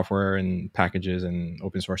software and packages and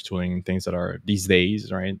open source tooling and things that are these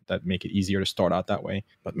days, right, that make it easier to start out that way.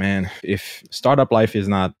 But man, if startup life is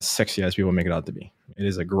not sexy as people make it out to be, it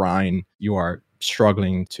is a grind. You are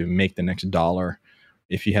struggling to make the next dollar.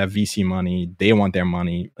 If you have VC money, they want their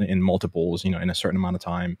money in multiples, in a certain amount of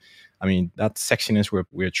time. I mean, that sexiness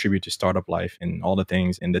we attribute to startup life and all the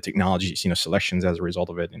things and the technologies, selections as a result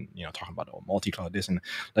of it. And, talking about multi-cloud this and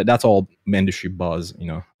that's all industry buzz,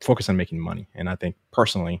 focus on making money. And I think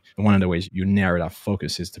personally, one of the ways you narrow that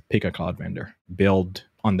focus is to pick a cloud vendor, build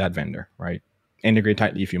on that vendor, right? Integrate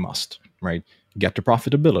tightly if you must, right? Get to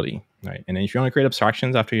profitability, right? And then if you want to create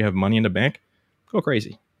abstractions after you have money in the bank, go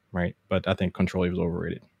crazy, right? But I think control is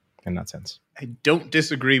overrated in that sense. I don't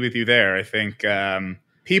disagree with you there. I think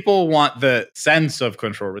people want the sense of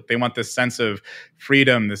control. They want this sense of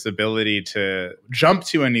freedom, this ability to jump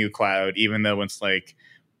to a new cloud, even though it's like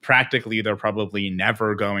practically they're probably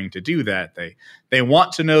never going to do that. They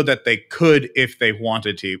want to know that they could if they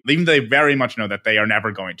wanted to, even though they very much know that they are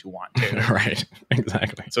never going to want to. Right,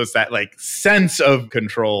 exactly. So it's that like sense of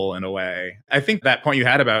control in a way. I think that point you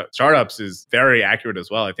had about startups is very accurate as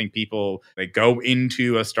well. I think people, they go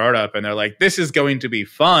into a startup and they're like, this is going to be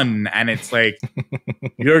fun. And it's like,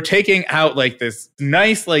 you're taking out like this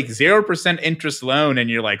nice like 0% interest loan and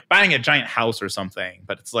you're like buying a giant house or something.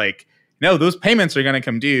 But it's like, no, those payments are going to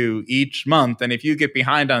come due each month. And if you get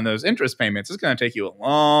behind on those interest payments, it's going to take you a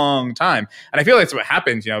long time. And I feel like that's what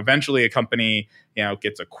happens. Eventually a company,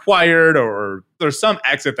 gets acquired or there's some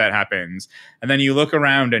exit that happens. And then you look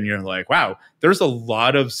around and you're like, wow, there's a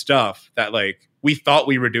lot of stuff that like we thought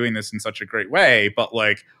we were doing this in such a great way. But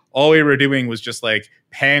like all we were doing was just like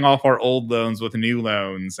paying off our old loans with new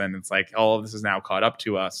loans. And it's like all of this is now caught up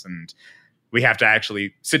to us. And we have to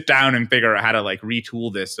actually sit down and figure out how to like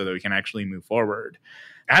retool this so that we can actually move forward.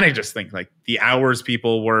 And I just think like the hours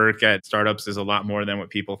people work at startups is a lot more than what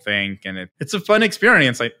people think. And it's a fun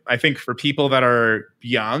experience. I think for people that are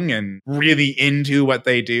young and really into what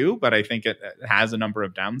they do, but I think it has a number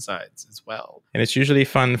of downsides as well. And it's usually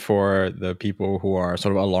fun for the people who are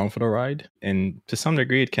sort of along for the ride. And to some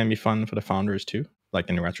degree, it can be fun for the founders too, like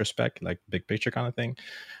in retrospect, like big picture kind of thing.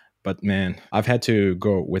 But man, I've had to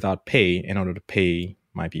go without pay in order to pay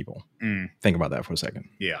my people. Think about that for a second.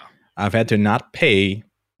 Yeah. I've had to not pay,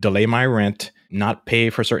 delay my rent, not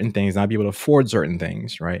pay for certain things, not be able to afford certain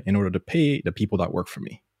things, right? In order to pay the people that work for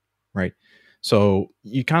me, right? So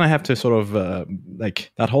you kind of have to sort of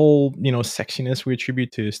like that whole, sexiness we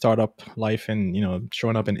attribute to startup life and,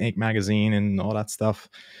 showing up in Inc. magazine and all that stuff.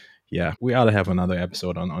 Yeah, we ought to have another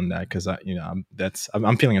episode on that because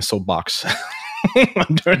I'm feeling a soapbox.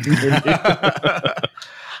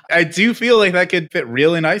 I do feel like that could fit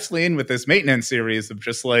really nicely in with this maintenance series of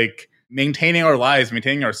just like maintaining our lives,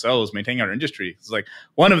 maintaining ourselves, maintaining our industry. It's like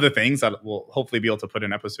one of the things that we'll hopefully be able to put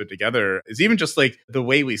an episode together is even just like the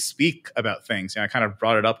way we speak about things. I kind of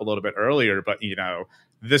brought it up a little bit earlier, but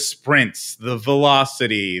the sprints, the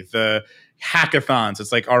velocity, the hackathons,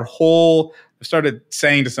 it's like our whole I started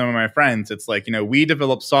saying to some of my friends, it's like, we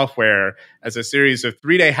develop software as a series of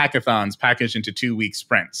 3-day hackathons packaged into 2-week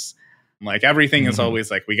sprints. Like everything is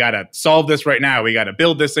always like, we got to solve this right now. We got to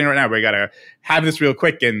build this thing right now. We got to have this real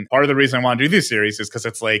quick. And part of the reason I want to do this series is because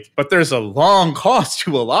it's like, but there's a long cost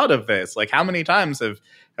to a lot of this. Like how many times have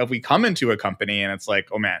we come into a company and it's like,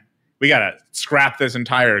 oh man, we got to scrap this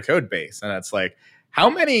entire code base. And it's like, how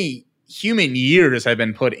many human years have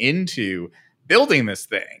been put into building this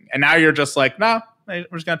thing? And now you're just like, no, we're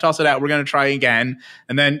just going to toss it out. We're going to try again.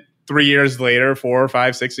 And then 3 years later, 4 or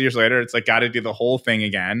 5, 6 years later, it's like, got to do the whole thing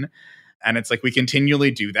again. And it's like, we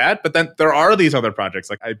continually do that. But then there are these other projects.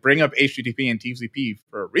 Like I bring up HTTP and TCP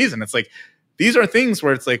for a reason. It's like, these are things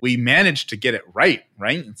where it's like, we managed to get it right?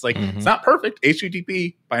 It's like, it's not perfect.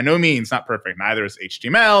 HTTP, by no means, not perfect. Neither is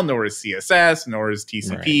HTML, nor is CSS, nor is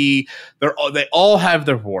TCP. Right. They all have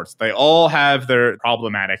their warts. They all have their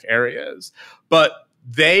problematic areas. But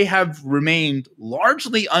they have remained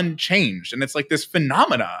largely unchanged. And it's like this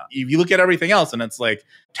phenomena. If you look at everything else and it's like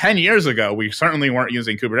 10 years ago, we certainly weren't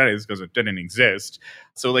using Kubernetes because it didn't exist.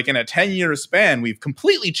 So like in a 10-year span, we've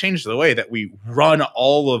completely changed the way that we run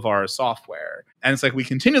all of our software. And it's like we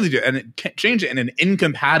continually do, and it change it in an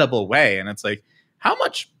incompatible way. And it's like, how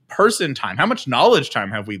much person time, how much knowledge time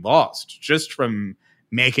have we lost just from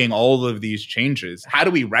making all of these changes? How do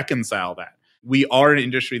we reconcile that? We are an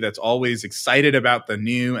industry that's always excited about the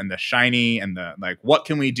new and the shiny and the like, what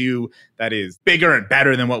can we do that is bigger and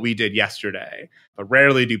better than what we did yesterday? But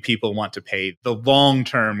rarely do people want to pay the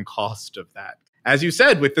long-term cost of that. As you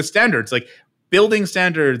said, with the standards, like building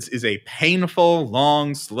standards is a painful,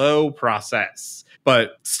 long, slow process.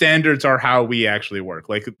 But standards are how we actually work.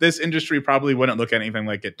 Like this industry probably wouldn't look anything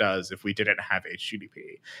like it does if we didn't have HTTP,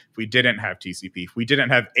 if we didn't have TCP, if we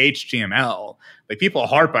didn't have HTML. Like people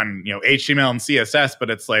harp on, HTML and CSS,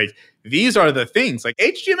 but it's like, these are the things. Like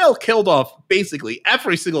HTML killed off basically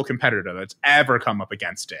every single competitor that's ever come up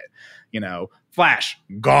against it. Flash,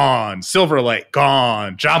 gone. Silverlight,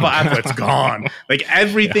 gone. Java applets, gone. Like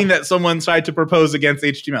everything that someone tried to propose against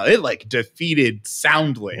HTML, it like defeated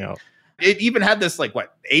soundly. Yeah. It even had this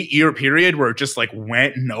 8-year period where it just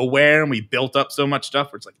went nowhere, and we built up so much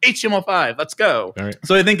stuff where it's like HTML5, let's go. Right.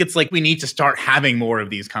 So I think it's we need to start having more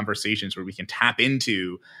of these conversations where we can tap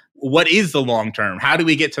into what is the long term? How do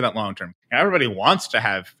we get to that long term? Everybody wants to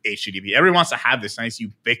have HTTP. Everyone wants to have this nice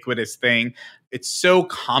ubiquitous thing. It's so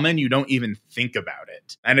common you don't even think about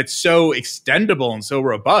it. And it's so extendable and so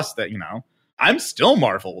robust that, I'm still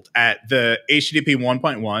marveled at the HTTP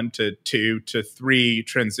 1.1 to 2 to 3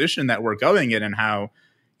 transition that we're going in, and how,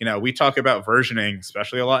 we talk about versioning,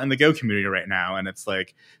 especially a lot in the Go community right now. And it's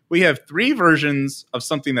we have 3 versions of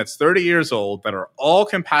something that's 30 years old that are all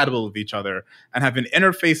compatible with each other and have an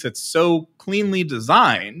interface that's so cleanly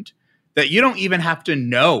designed that you don't even have to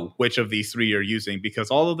know which of these 3 you're using,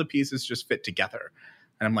 because all of the pieces just fit together.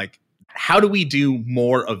 And I'm like, how do we do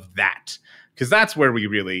more of that? Because that's where we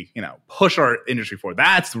really, push our industry forward.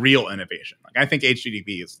 That's real innovation. I think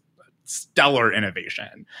HTTP is stellar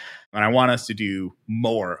innovation, and I want us to do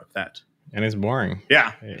more of that. And it's boring.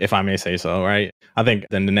 Yeah. If I may say so, right? I think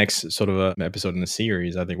then the next sort of episode in the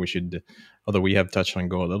series, I think we should, although we have touched on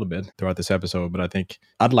Go a little bit throughout this episode, but I think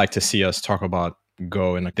I'd like to see us talk about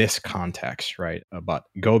Go in this context, right? About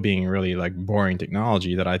Go being really boring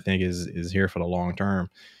technology that I think is here for the long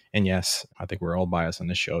term. And yes, I think we're all biased on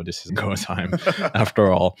this show. This is Go time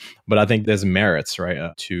after all. But I think there's merits,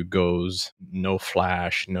 right, to Go's no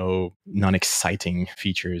flash, no non-exciting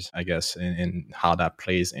features, I guess, and how that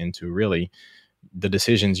plays into really the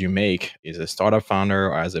decisions you make as a startup founder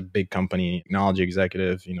or as a big company technology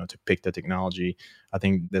executive, to pick the technology. I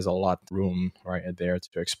think there's a lot of room right there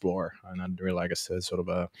to explore. And I'd really like us to sort of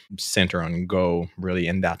a center on Go really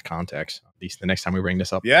in that context, at least the next time we bring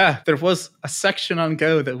this up. Yeah, there was a section on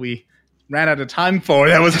Go that we ran out of time for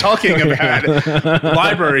that was talking about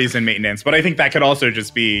libraries and maintenance. But I think that could also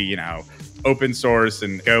just be, open source,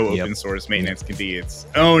 and Go open source maintenance can be its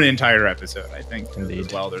own entire episode, I think. Indeed.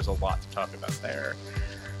 As well, there's a lot to talk about there.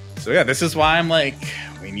 So yeah, this is why I'm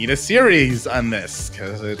we need a series on this,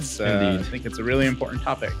 because it's I think it's a really important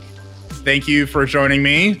topic. Thank you for joining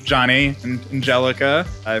me, Johnny and Angelica.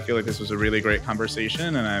 I feel like this was a really great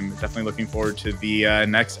conversation, and I'm definitely looking forward to the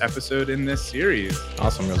next episode in this series.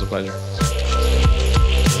 Awesome. It was a pleasure.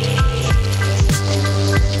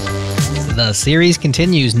 The series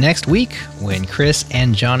continues next week when Chris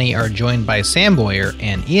and Johnny are joined by Sam Boyer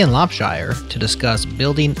and Ian Lopshire to discuss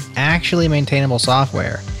building actually maintainable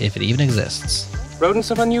software, if it even exists.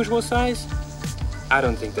 Rodents of unusual size? I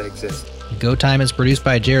don't think they exist. Go Time is produced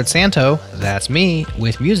by Jared Santo, that's me,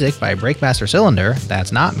 with music by Breakmaster Cylinder,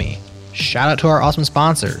 that's not me. Shout out to our awesome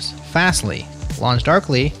sponsors, Fastly, Launch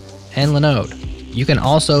Darkly, and Linode. You can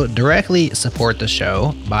also directly support the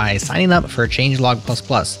show by signing up for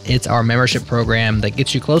Changelog++. It's our membership program that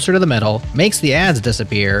gets you closer to the metal, makes the ads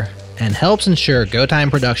disappear, and helps ensure Go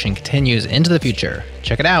Time production continues into the future.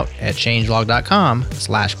 Check it out at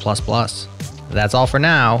changelog.com/++. That's all for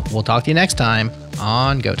now. We'll talk to you next time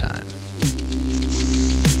on Go Time.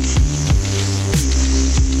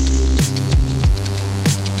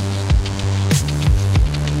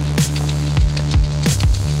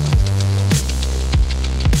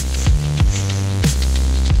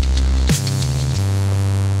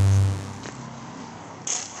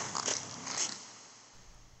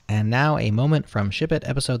 And now a moment from Ship It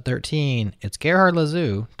episode 13. It's Gerhard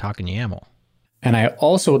Lazou talking YAML. And I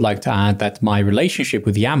also would like to add that my relationship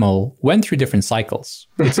with YAML went through different cycles.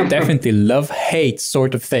 It's definitely love-hate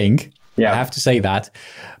sort of thing. Yeah. I have to say that.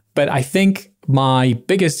 But I think my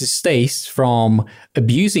biggest distaste from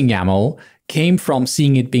abusing YAML came from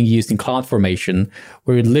seeing it being used in CloudFormation,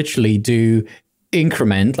 where you literally do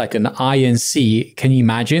increment like an INC. Can you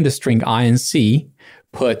imagine the string INC?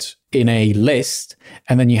 Put in a list,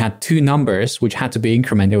 and then you had two numbers which had to be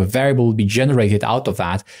incremented. A variable would be generated out of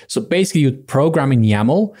that. So basically you'd program in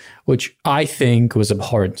YAML, which I think was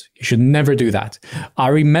abhorrent. You should never do that. I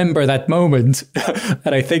remember that moment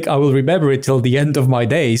and I think I will remember it till the end of my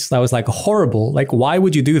days. That was like horrible. Like, why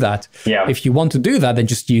would you do that? Yeah. If you want to do that, then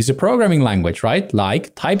just use a programming language, right?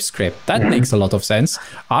 Like TypeScript. That makes a lot of sense.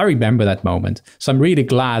 I remember that moment. So I'm really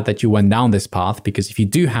glad that you went down this path, because if you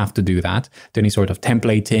do have to do that, do any sort of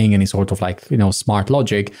templating, any sort of like, smart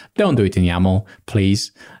logic, don't do it in YAML,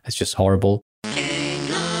 please. It's just horrible.